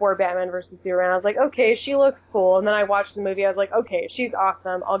 even before Batman vs. Superman. I was like, okay, she looks cool. And then I watched the movie. I was like, okay, she's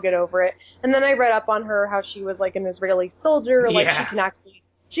awesome. I'll get over it. And then I read up on her, how she was like an Israeli soldier. Like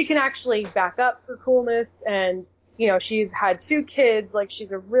she can actually back up her coolness. And, she's had 2 kids. Like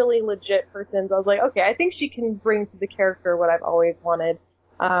she's a really legit person. So I was like, okay, I think she can bring to the character what I've always wanted.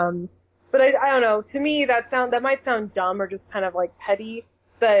 But I don't know. To me, that might sound dumb or just kind of like petty,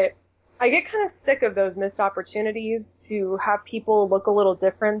 but I get kind of sick of those missed opportunities to have people look a little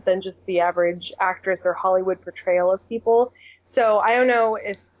different than just the average actress or Hollywood portrayal of people. So I don't know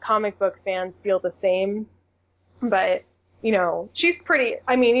if comic book fans feel the same, but, she's pretty,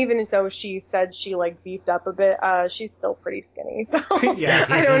 I mean, even though she said she like beefed up a bit, she's still pretty skinny. So Yeah.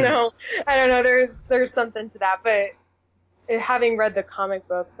 I don't know. There's something to that, but having read the comic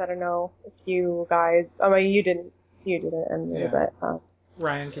books, I don't know if you guys, I mean, you didn't, but,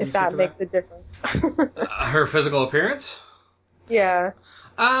 Ryan, can if you that makes a difference. Her physical appearance? Yeah.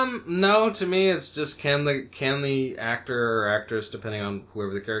 No, to me it's just can the actor or actress, depending on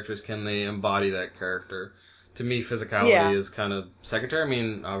whoever the character is, can they embody that character? To me, physicality is kind of secondary. I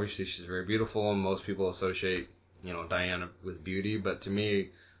mean, obviously she's very beautiful, and most people associate, Diana with beauty, but to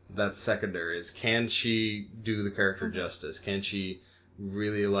me, that's secondary. Is can she do the character justice? Can she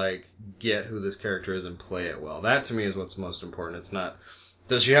really, like, get who this character is and play it well? That, to me, is what's most important. It's not,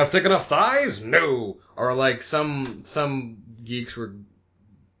 does she have thick enough thighs? No. Or like some geeks were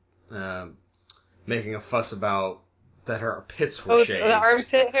making a fuss about that her armpits were shaved. The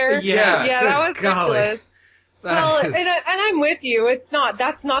armpit hair? Yeah, that was ridiculous. Well, and I'm with you.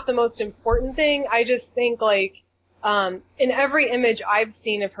 That's not the most important thing. I just think, like, in every image I've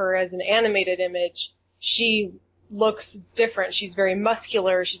seen of her as an animated image, she looks different. She's very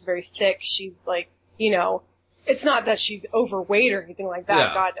muscular. She's very thick. She's like, it's not that she's overweight or anything like that.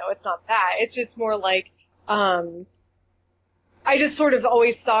 Yeah. God, no, it's not that. It's just more like, I just sort of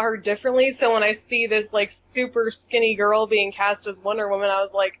always saw her differently. So when I see this like super skinny girl being cast as Wonder Woman, I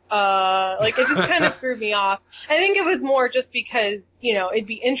was like, it just kind of threw me off. I think it was more just because, it'd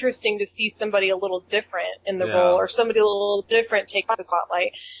be interesting to see somebody a little different in the role, or somebody a little different take the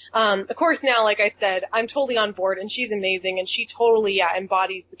spotlight. Of course now, like I said, I'm totally on board, and she's amazing, and she totally,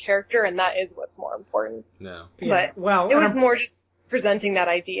 embodies the character, and that is what's more important. No. But it was more just presenting that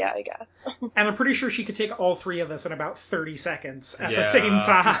idea, I guess. And I'm pretty sure she could take all 3 of us in about 30 seconds at the same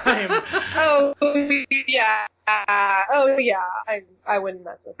time. Oh, yeah. I wouldn't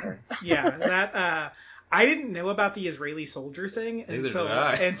mess with her. Yeah, that, I didn't know about the Israeli soldier thing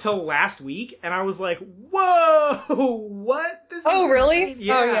until last week, and I was like, whoa, what? This is really? insane.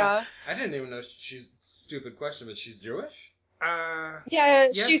 Yeah. Oh, yeah. I didn't even know she's, stupid question, but she's Jewish? Yeah,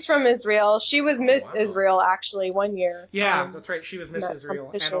 she's from Israel. She was Miss Israel, actually, one year. Yeah, that's right. She was Miss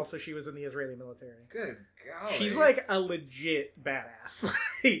Israel, and also she was in the Israeli military. Good golly. She's like a legit badass.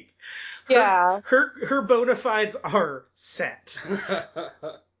 Her bona fides are set.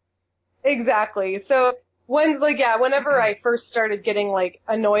 Exactly. So whenever I first started getting like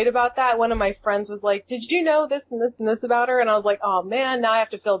annoyed about that, one of my friends was like, "Did you know this and this and this about her?" And I was like, "Oh man, now I have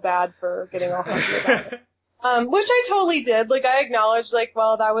to feel bad for getting all hungry about it." Which I totally did. Like, I acknowledged, like,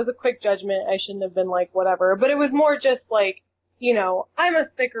 well, that was a quick judgment. I shouldn't have been like, whatever. But it was more just like, I'm a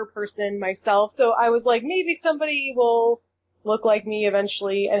thicker person myself, so I was like, maybe somebody will look like me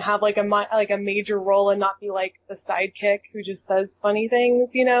eventually and have like a major role and not be like the sidekick who just says funny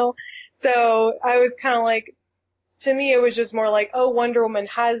things, So I was kind of like, to me, it was just more like, oh, Wonder Woman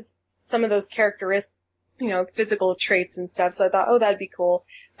has some of those characteristics, physical traits and stuff. So I thought, oh, that'd be cool.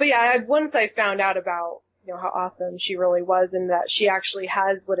 But yeah, once I found out about how awesome she really was and that she actually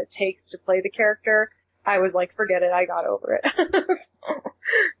has what it takes to play the character, I was like, forget it, I got over it.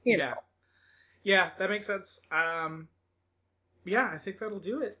 Yeah, that makes sense. Yeah, I think that'll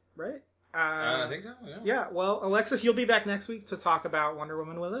do it, right? I think so, Yeah, well, Alexis, you'll be back next week to talk about Wonder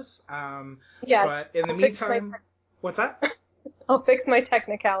Woman with us. Yes. But in the meantime, what's that? I'll fix my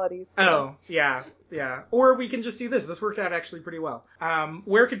technicalities, too. Oh, yeah. Or we can just do this. This worked out actually pretty well.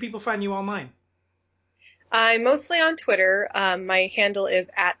 Where can people find you online? I'm mostly on Twitter. My handle is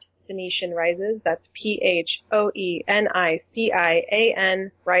at Phoenician Rises. That's PHOENICIAN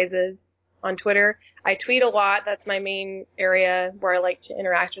Rises on Twitter. I tweet a lot. That's my main area where I like to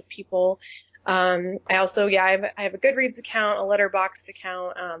interact with people. I also, I have a Goodreads account, a Letterboxd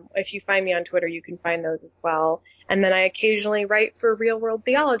account. If you find me on Twitter, you can find those as well. And then I occasionally write for Real World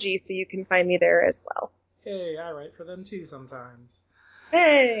Theology, so you can find me there as well. Hey, I write for them too sometimes.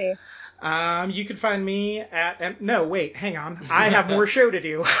 Hey! You can find me at, no, wait, hang on. I have more show to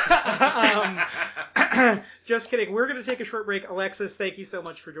do. Just kidding. We're going to take a short break. Alexis, thank you so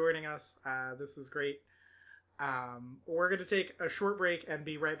much for joining us. This was great. We're going to take a short break and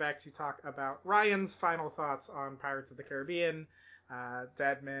be right back to talk about Ryan's final thoughts on Pirates of the Caribbean.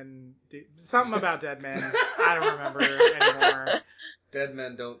 Dead men, something about dead men. I don't remember anymore. Dead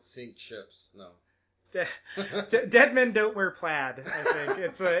men don't sink ships. No. Dead Men Don't Wear Plaid, I think.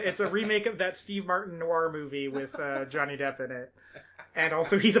 It's a remake of that Steve Martin noir movie with Johnny Depp in it. And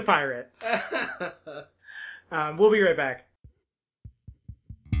also he's a pirate. We'll be right back.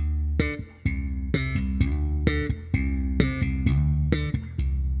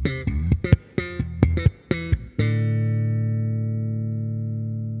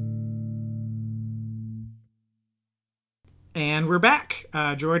 And we're back.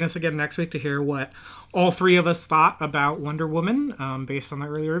 Join us again next week to hear what all three of us thought about Wonder Woman. Based on the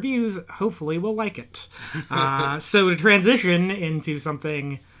early reviews, hopefully we'll like it. So to transition into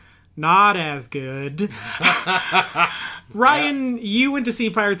something not as good, Ryan, you went to see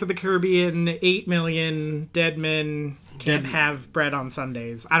Pirates of the Caribbean, 8 million dead men can't have bread on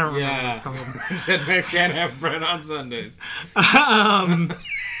Sundays. I don't remember what it's called. Dead men can't have bread on Sundays.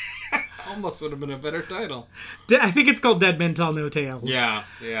 Almost would have been a better title. I think it's called Dead Men Tell No Tales. Yeah.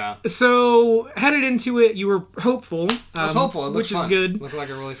 So, headed into it, you were hopeful. I was hopeful. It looked which fun. is good. It looked like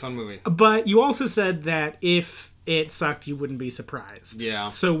a really fun movie. But you also said that if it sucked, you wouldn't be surprised. Yeah.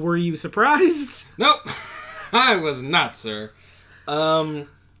 So, were you surprised? Nope. I was not, sir. So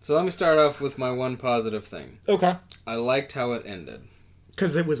let me start off with my one positive thing. Okay. I liked how it ended.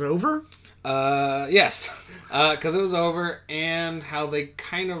 Because it was over? Yes. Because it was over, and how they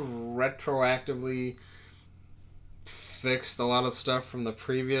kind of retroactively fixed a lot of stuff from the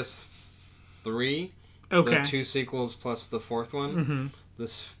previous 3. Okay. The 2 sequels plus the 4th one. Mm-hmm.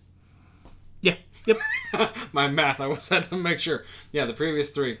 This. Yeah. Yep. My math, I always had to make sure. Yeah, the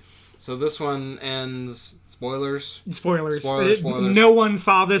previous 3. So this one ends. Spoilers. No one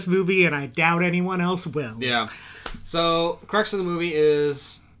saw this movie, and I doubt anyone else will. Yeah. So, the crux of the movie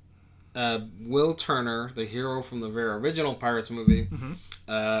is Will Turner, the hero from the very original Pirates movie,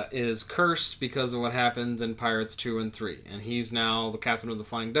 is cursed because of what happens in Pirates 2 and 3. And he's now the captain of the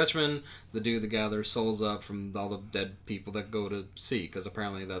Flying Dutchman, the dude that gathers souls up from all the dead people that go to sea, because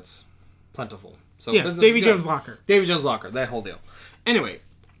apparently that's plentiful. So yeah, Davy Jones Locker. Davy Jones Locker, that whole deal. Anyway,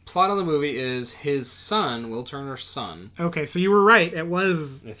 plot of the movie is his son, Will Turner's son. Okay, so you were right. It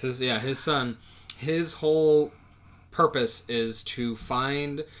was... It's his son. His whole purpose is to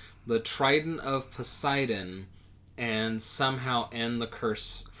find the Trident of Poseidon and somehow end the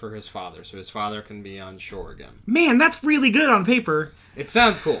curse for his father, so his father can be on shore again. Man, that's really good on paper. It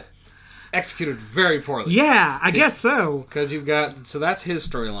sounds cool. Executed very poorly. Yeah, I guess so. Because you've got... So that's his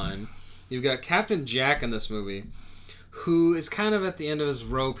storyline. You've got Captain Jack in this movie, who is kind of at the end of his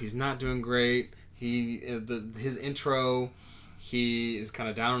rope. He's not doing great. His intro, he is kind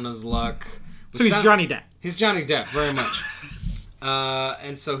of down on his luck. So he's Johnny Depp. He's Johnny Depp, very much.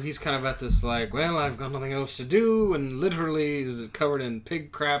 And so he's kind of at this, like, well, I've got nothing else to do, and literally is covered in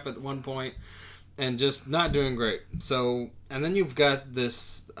pig crap at one point, and just not doing great. So, and then you've got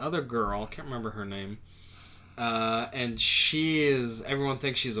this other girl, I can't remember her name, and everyone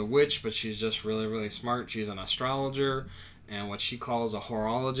thinks she's a witch, but she's just really, really smart. She's an astrologer, and what she calls a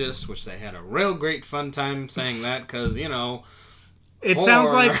horologist, which they had a real great fun time saying that, because, It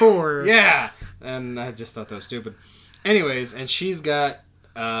sounds like horror. Yeah, and I just thought that was stupid. Anyways, and she's got,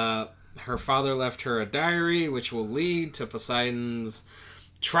 her father left her a diary, which will lead to Poseidon's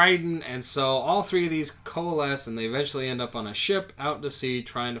trident, and so all 3 of these coalesce, and they eventually end up on a ship out to sea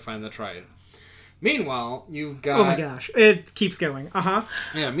trying to find the trident. Meanwhile, you've got... Oh my gosh, it keeps going.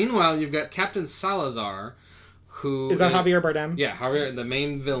 Yeah, meanwhile, you've got Captain Salazar, who... Is that Javier Bardem? Yeah, Javier, the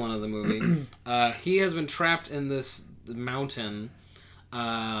main villain of the movie. He has been trapped in this mountain,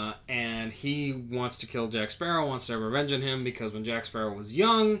 and he wants to kill Jack Sparrow, wants to have revenge on him, because when Jack Sparrow was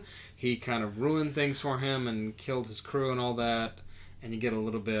young, he kind of ruined things for him and killed his crew and all that. And you get a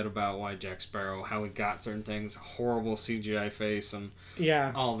little bit about why Jack Sparrow, how he got certain things, horrible CGI face and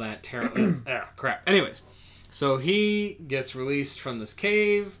all that terrible crap. Anyways, so he gets released from this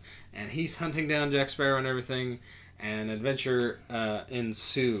cave, and he's hunting down Jack Sparrow and everything, and adventure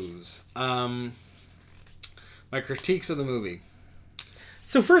ensues. My critiques of the movie.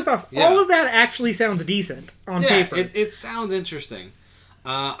 So first off, all of that actually sounds decent on paper. It sounds interesting.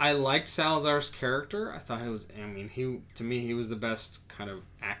 I liked Salazar's character. I thought to me, he was the best kind of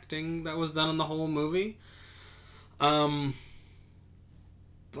acting that was done in the whole movie. But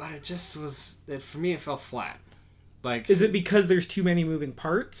it just was, for me, it fell flat. Like, is it because there's too many moving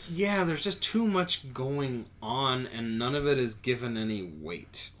parts? Yeah, there's just too much going on, and none of it is given any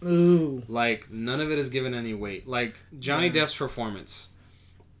weight. Ooh. Like, none of it is given any weight. Like, Johnny Depp's performance.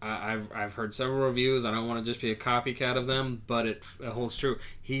 I've heard several reviews. I don't want to just be a copycat of them, but it holds true.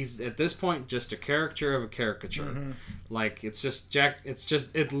 He's at this point just a caricature of a caricature. Mm-hmm. Like, it's just Jack.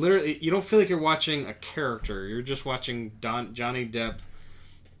 It literally. You don't feel like you're watching a character. You're just watching Johnny Depp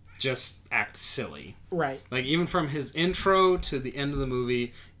just act silly. Right. Like, even from his intro to the end of the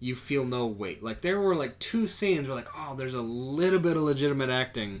movie, you feel no weight. Like, there were like 2 scenes where there's a little bit of legitimate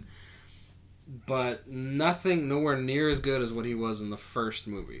acting. But nowhere near as good as what he was in the first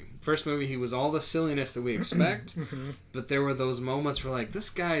movie. First movie, he was all the silliness that we expect, but there were those moments where, like,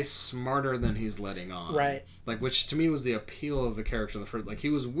 this guy's smarter than he's letting on. Right. Like, which to me was the appeal of the character in the first. Like, he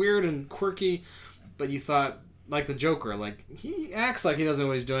was weird and quirky, but you thought, like the Joker, like, he acts like he doesn't know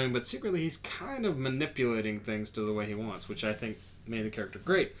what he's doing, but secretly he's kind of manipulating things to the way he wants, which I think made the character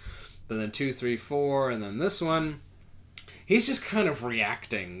great. But then 2, 3, 4, and then this one... He's just kind of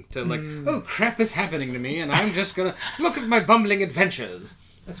reacting to, like, oh, crap is happening to me, and I'm just gonna look at my bumbling adventures.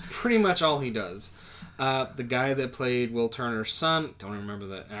 That's pretty much all he does. The guy that played Will Turner's son, don't remember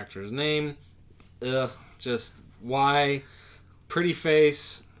the actor's name. Just why? Pretty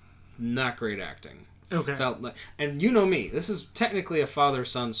face, not great acting. Okay. Felt like, and you know me, this is technically a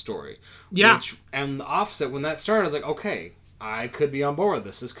father-son story. Yeah. And the opposite, when that started, I was like, okay, I could be on board with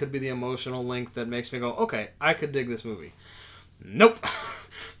this. This could be the emotional link that makes me go, okay, I could dig this movie. Nope.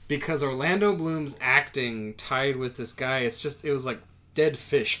 Because Orlando Bloom's acting tied with this guy, it was like dead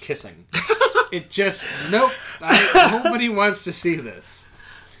fish kissing. Nope. Nobody wants to see this.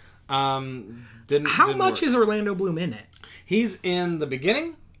 How much is Orlando Bloom in it? He's in the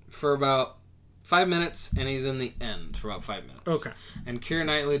beginning for about 5 minutes, and he's in the end for about 5 minutes. Okay. And Keira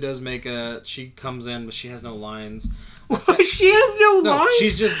Knightley she comes in, but she has no lines. She has no lines?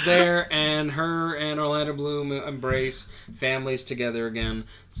 She's just there, and her and Orlando Bloom embrace, families together again.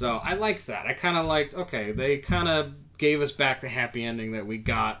 So I liked that. I kind of liked, okay, they kind of gave us back the happy ending that we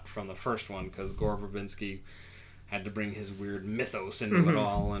got from the first one, because Gore Verbinski had to bring his weird mythos into it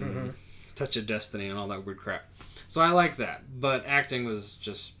all, and Touch of Destiny and all that weird crap. So I like that, but acting was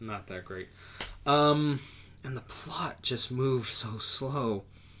just not that great. And the plot just moved so slow.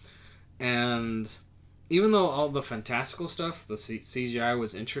 And even though all the fantastical stuff, the CGI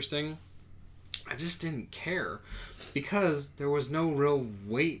was interesting, I just didn't care. Because there was no real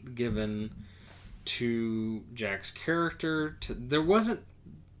weight given to Jack's character.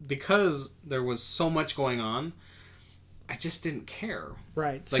 Because there was so much going on, I just didn't care.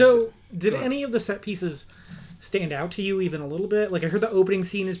 Right. So, did any of the set pieces stand out to you even a little bit? Like, I heard the opening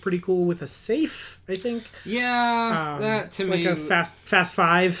scene is pretty cool with a safe, I think. Yeah, that to me... Like a Fast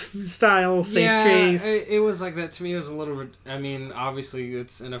Five style safe chase. It was like that. To me, it was a little bit... I mean, obviously,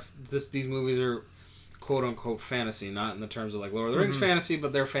 these movies are quote-unquote fantasy, not in the terms of, like, Lord of the Rings fantasy,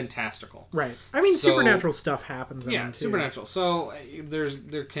 but they're fantastical. Right. I mean, supernatural stuff happens in them, too. Supernatural. So,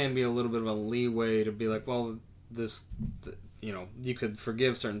 there can be a little bit of a leeway to be like, well, you could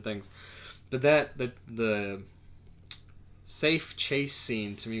forgive certain things. But the safe chase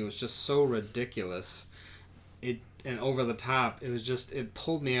scene to me was just so ridiculous. And over the top, it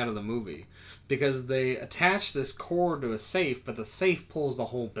pulled me out of the movie. Because they attach this cord to a safe, but the safe pulls the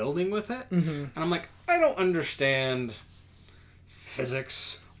whole building with it. Mm-hmm. And I'm like, I don't understand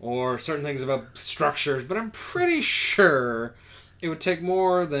physics or certain things about structures, but I'm pretty sure it would take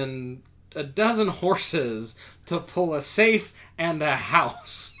more than a dozen horses to pull a safe and a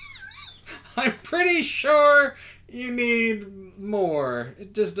house. I'm pretty sure you need more.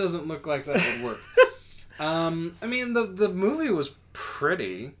 It just doesn't look like that would work. I mean, the movie was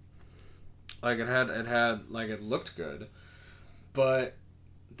pretty. Like, it looked good. But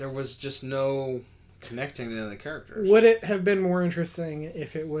there was just no connecting to the characters. Would it have been more interesting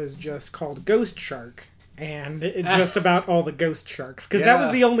if it was just called Ghost Shark and just about all the ghost sharks? Because that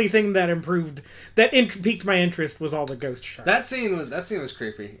was the only thing that piqued my interest, was all the ghost sharks. That scene was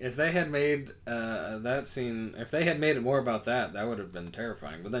creepy. If they had made it more about that would have been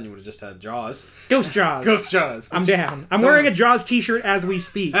terrifying. But then you would have just had Jaws. Ghost Jaws. Ghost Jaws. I'm down. I'm wearing a Jaws t-shirt as we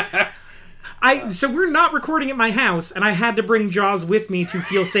speak. So we're not recording at my house, and I had to bring Jaws with me to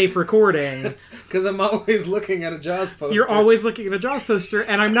feel safe recording. Because I'm always looking at a Jaws poster. You're always looking at a Jaws poster,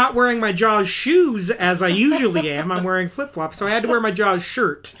 and I'm not wearing my Jaws shoes as I usually am. I'm wearing flip-flops, so I had to wear my Jaws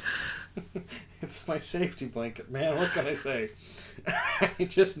shirt. It's my safety blanket, man. What can I say? I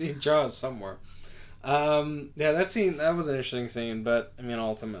just need Jaws somewhere. Yeah, that was an interesting scene, but I mean,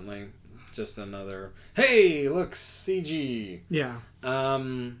 ultimately, just another. Hey, look, CG. Yeah.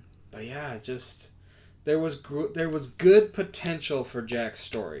 But yeah, just there was good potential for Jack's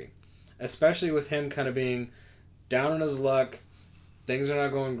story, especially with him kind of being down on his luck. Things are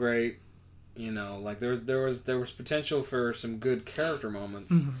not going great. You know, like there was potential for some good character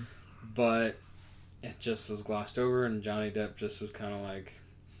moments, Mm-hmm. but it just was glossed over, and Johnny Depp just was kind of like,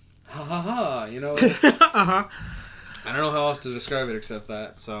 ha ha ha, you know. Uh-huh. I don't know how else to describe it except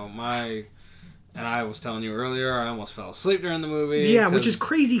that. So and I was telling you earlier, I almost fell asleep during the movie. Yeah, which is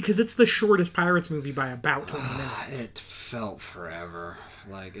crazy because it's the shortest Pirates movie by about 20 minutes. It felt forever.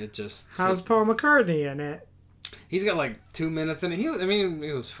 Like it just. How's Paul McCartney in it? He's got like 2 minutes in it. He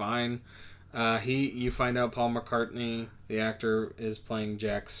was fine. You find out Paul McCartney, the actor, is playing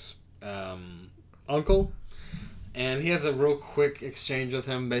Jack's uncle. And he has a real quick exchange with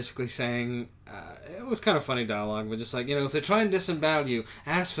him, basically saying, it was kind of funny dialogue, but just like, if they try and disembowel you,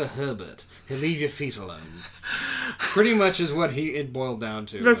 ask for Herbert. He'll leave your feet alone. Pretty much is what it boiled down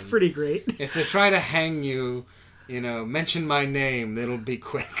to. That's and pretty great. If they try to hang you, mention my name, it'll be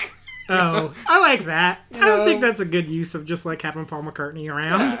quick. Oh, I like that. I don't think that's a good use of just like having Paul McCartney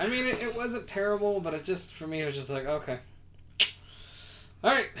around. Yeah, I mean, it wasn't terrible, but it just, for me, it was just like, okay.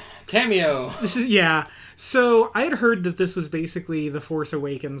 Alright, cameo. Yeah. So I had heard that this was basically The Force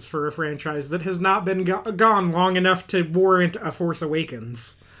Awakens for a franchise that has not been gone long enough to warrant a Force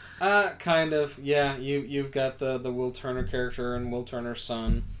Awakens. Kind of. Yeah, you've got the Will Turner character and Will Turner's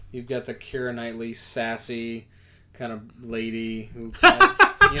son. You've got the Keira Knightley sassy kind of lady who kind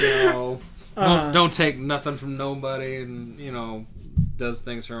of, don't take nothing from nobody and, does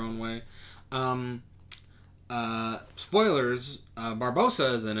things her own way. Spoilers,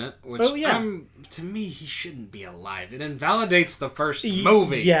 Barbossa is in it, which to me, he shouldn't be alive. It invalidates the first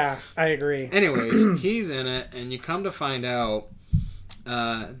movie. Yeah, I agree. Anyways, he's in it, and you come to find out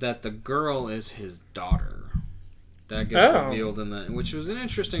that the girl is his daughter. That gets revealed which was an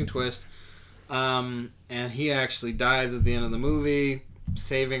interesting twist. And he actually dies at the end of the movie,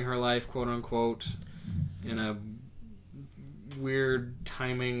 saving her life, quote unquote, in a weird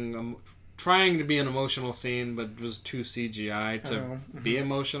timing, trying to be an emotional scene, but was too CGI to be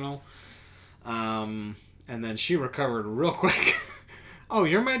emotional. And then she recovered real quick. Oh,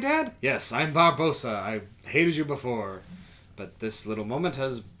 you're my dad? Yes, I'm Barbossa. I hated you before. But this little moment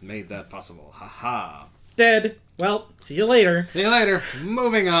has made that possible. Ha-ha. Dead. Well, see you later. See you later.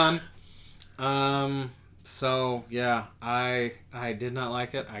 Moving on. So, yeah, I did not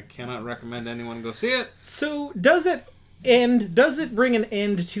like it. I cannot recommend anyone go see it. So, does it bring an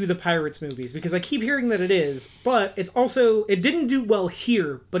end to the Pirates movies? Because I keep hearing that it is, but it didn't do well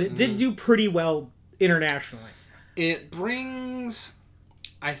here, but it did do pretty well internationally. I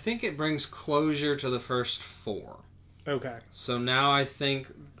think it brings closure to the first 4. Okay. So now I think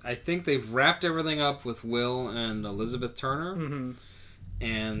they've wrapped everything up with Will and Elizabeth Turner. Mm-hmm.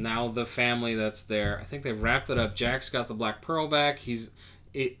 And now the family that's there, I think they've wrapped it up. Jack's got the Black Pearl back.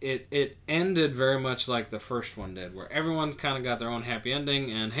 It ended very much like the first one did, where everyone's kind of got their own happy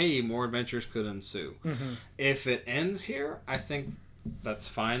ending, and hey, more adventures could ensue. Mm-hmm. If it ends here, I think that's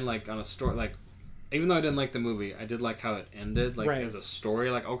fine. Like on a story, like even though I didn't like the movie, I did like how it ended. Like as a story,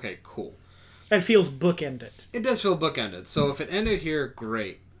 like okay, cool. It feels bookended. It does feel bookended. So if it ended here,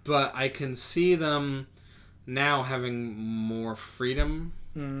 great. But I can see them now having more freedom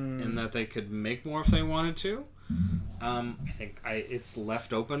in that they could make more if they wanted to. I think it's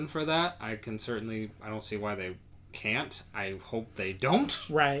left open for that. I don't see why they can't. I hope they don't.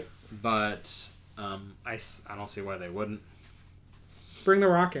 Right. But I don't see why they wouldn't. Bring The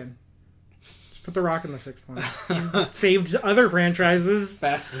Rock in. Just put The Rock in the 6th one. He's saved other franchises.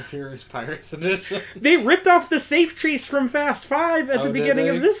 Fast and Furious Pirates Edition. They ripped off the safe chase from Fast 5 at the beginning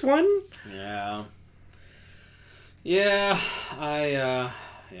of this one. Yeah. Yeah,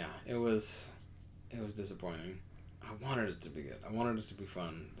 it was disappointing. I wanted it to be good. I wanted it to be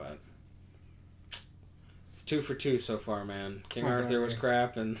fun, but it's 2 for 2 so far, man. King Arthur was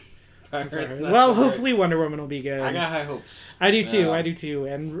crap, and Pirates. Well, hopefully Wonder Woman will be good. I got high hopes. I do too.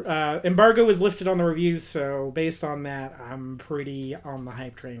 And embargo was lifted on the reviews, so based on that, I'm pretty on the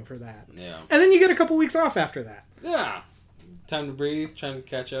hype train for that. Yeah. And then you get a couple weeks off after that. Yeah. Time to breathe, trying to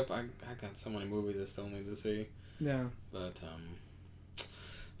catch up. I got so many movies I still need to see. Yeah. But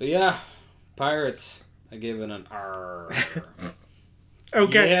yeah, Pirates. I gave it an R.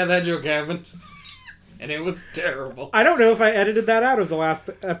 Okay. Yeah, that joke happened. And it was terrible. I don't know if I edited that out of the last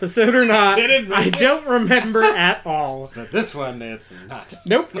episode or not. Did it make I it? don't remember at all. But this one, it's not.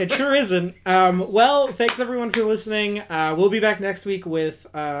 Nope, it sure isn't. Well, thanks everyone for listening. We'll be back next week with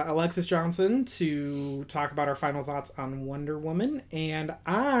Alexis Johnson to talk about our final thoughts on Wonder Woman. And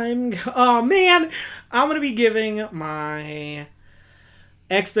I'm going to be giving my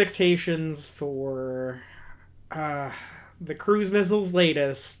expectations for the cruise missile's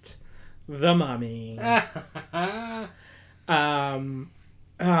latest, The Mummy. Man, I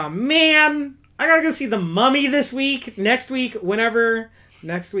gotta go see The Mummy this week, next week, whenever.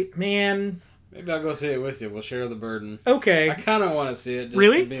 Next week, man. Maybe I'll go see it with you. We'll share the burden. Okay. I kind of want to see it just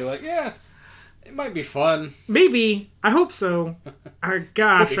Really? to be like, yeah, it might be fun. Maybe. I hope so.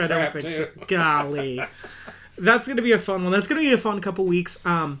 Gosh, Could be I don't crap, think too. so. Golly. That's going to be a fun one. That's going to be a fun couple weeks.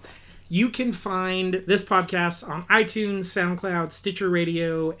 You can find this podcast on iTunes, SoundCloud, Stitcher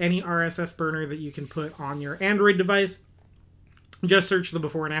Radio, any RSS burner that you can put on your Android device. Just search the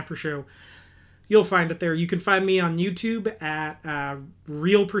Before and After Show. You'll find it there. You can find me on YouTube at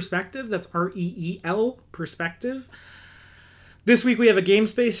Real Perspective. That's REEL Perspective. This week we have a game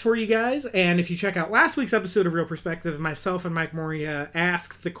space for you guys, and if you check out last week's episode of Real Perspective, myself and Mike Moria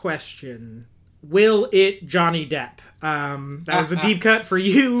asked the question, will it Johnny Depp? That was a deep cut for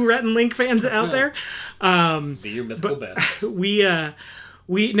you Rhett and Link fans out there. Be your mythical best. We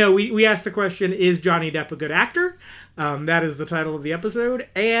asked the question, is Johnny Depp a good actor? That is the title of the episode.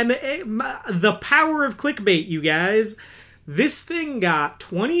 And the power of clickbait, you guys. This thing got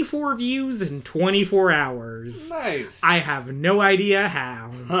 24 views in 24 hours. Nice. I have no idea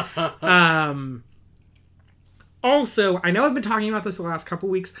how. Also, I know I've been talking about this the last couple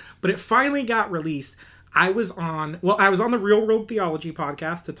weeks, but it finally got released. I was on the Real World Theology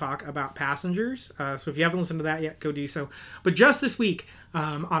podcast to talk about Passengers. So if you haven't listened to that yet, go do so. But just this week,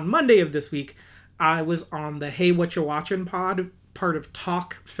 on Monday of this week, I was on the Hey What You Watchin' pod, part of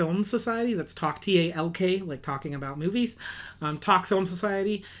Talk Film Society. That's Talk TALK, like talking about movies. Talk Film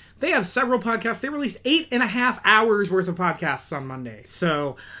Society. They have several podcasts. They released 8.5 hours worth of podcasts on Monday.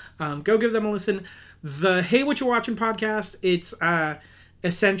 So go give them a listen. The Hey What You Watchin' podcast, it's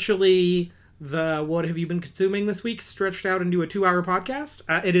essentially the What Have You Been Consuming This Week stretched out into a 2-hour podcast.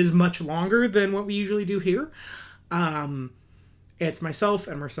 It is much longer than what we usually do here. It's myself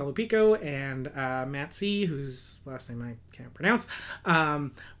and Marcelo Pico and Matt C., whose last name I can't pronounce.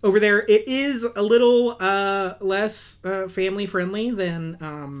 Over there, it is a little less family-friendly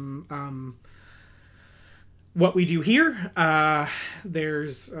than what we do here.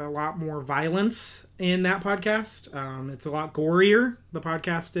 There's a lot more violence in that podcast. It's a lot gorier, the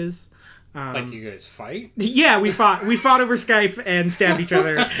podcast is. Like you guys fight? Yeah, we fought over Skype and stabbed each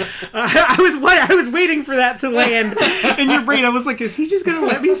other. I was waiting for that to land in your brain. I was like, is he just gonna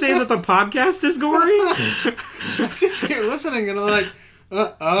let me say that the podcast is gory? I'm just here listening and I'm like,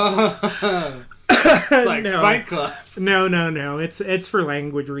 it's like No. Fight Club. No. It's for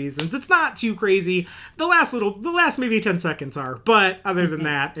language reasons. It's not too crazy. The last maybe 10 seconds are, but other than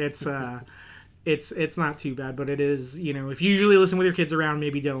that, it's not too bad. But it is, if you usually listen with your kids around,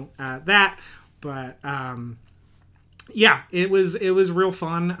 maybe don't that. But yeah, it was real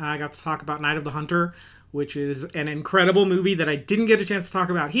fun. I got to talk about Night of the Hunter, which is an incredible movie that I didn't get a chance to talk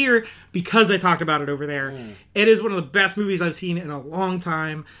about here because I talked about it over there. It is one of the best movies I've seen in a long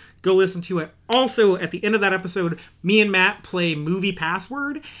time. Go listen to it. Also, at the end of that episode, me and Matt play Movie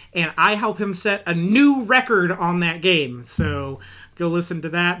Password, and I help him set a new record on that game. So go listen to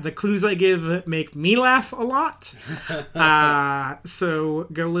that. The clues I give make me laugh a lot. So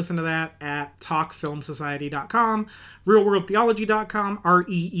go listen to that at talkfilmsociety.com, realworldtheology.com,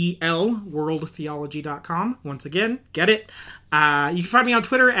 REEL, worldtheology.com. Once again, get it. You can find me on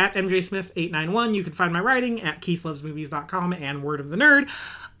Twitter at mjsmith891. You can find my writing at keithlovesmovies.com and Word of the Nerd.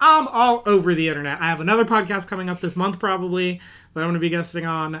 I'm all over the internet. I have another podcast coming up this month probably that I'm going to be guesting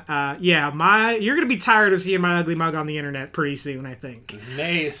on. You're going to be tired of seeing my ugly mug on the internet pretty soon, I think.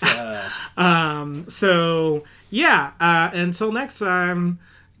 Nice. So, yeah, until next time,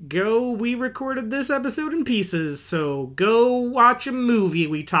 we recorded this episode in pieces, so go watch a movie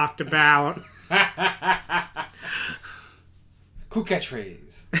we talked about. Cool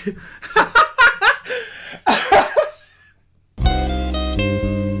catchphrase.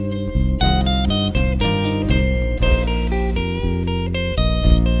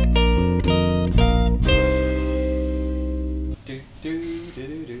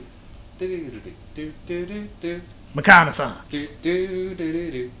 Reconnaissance.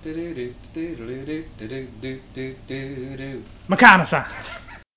 Reconnaissance.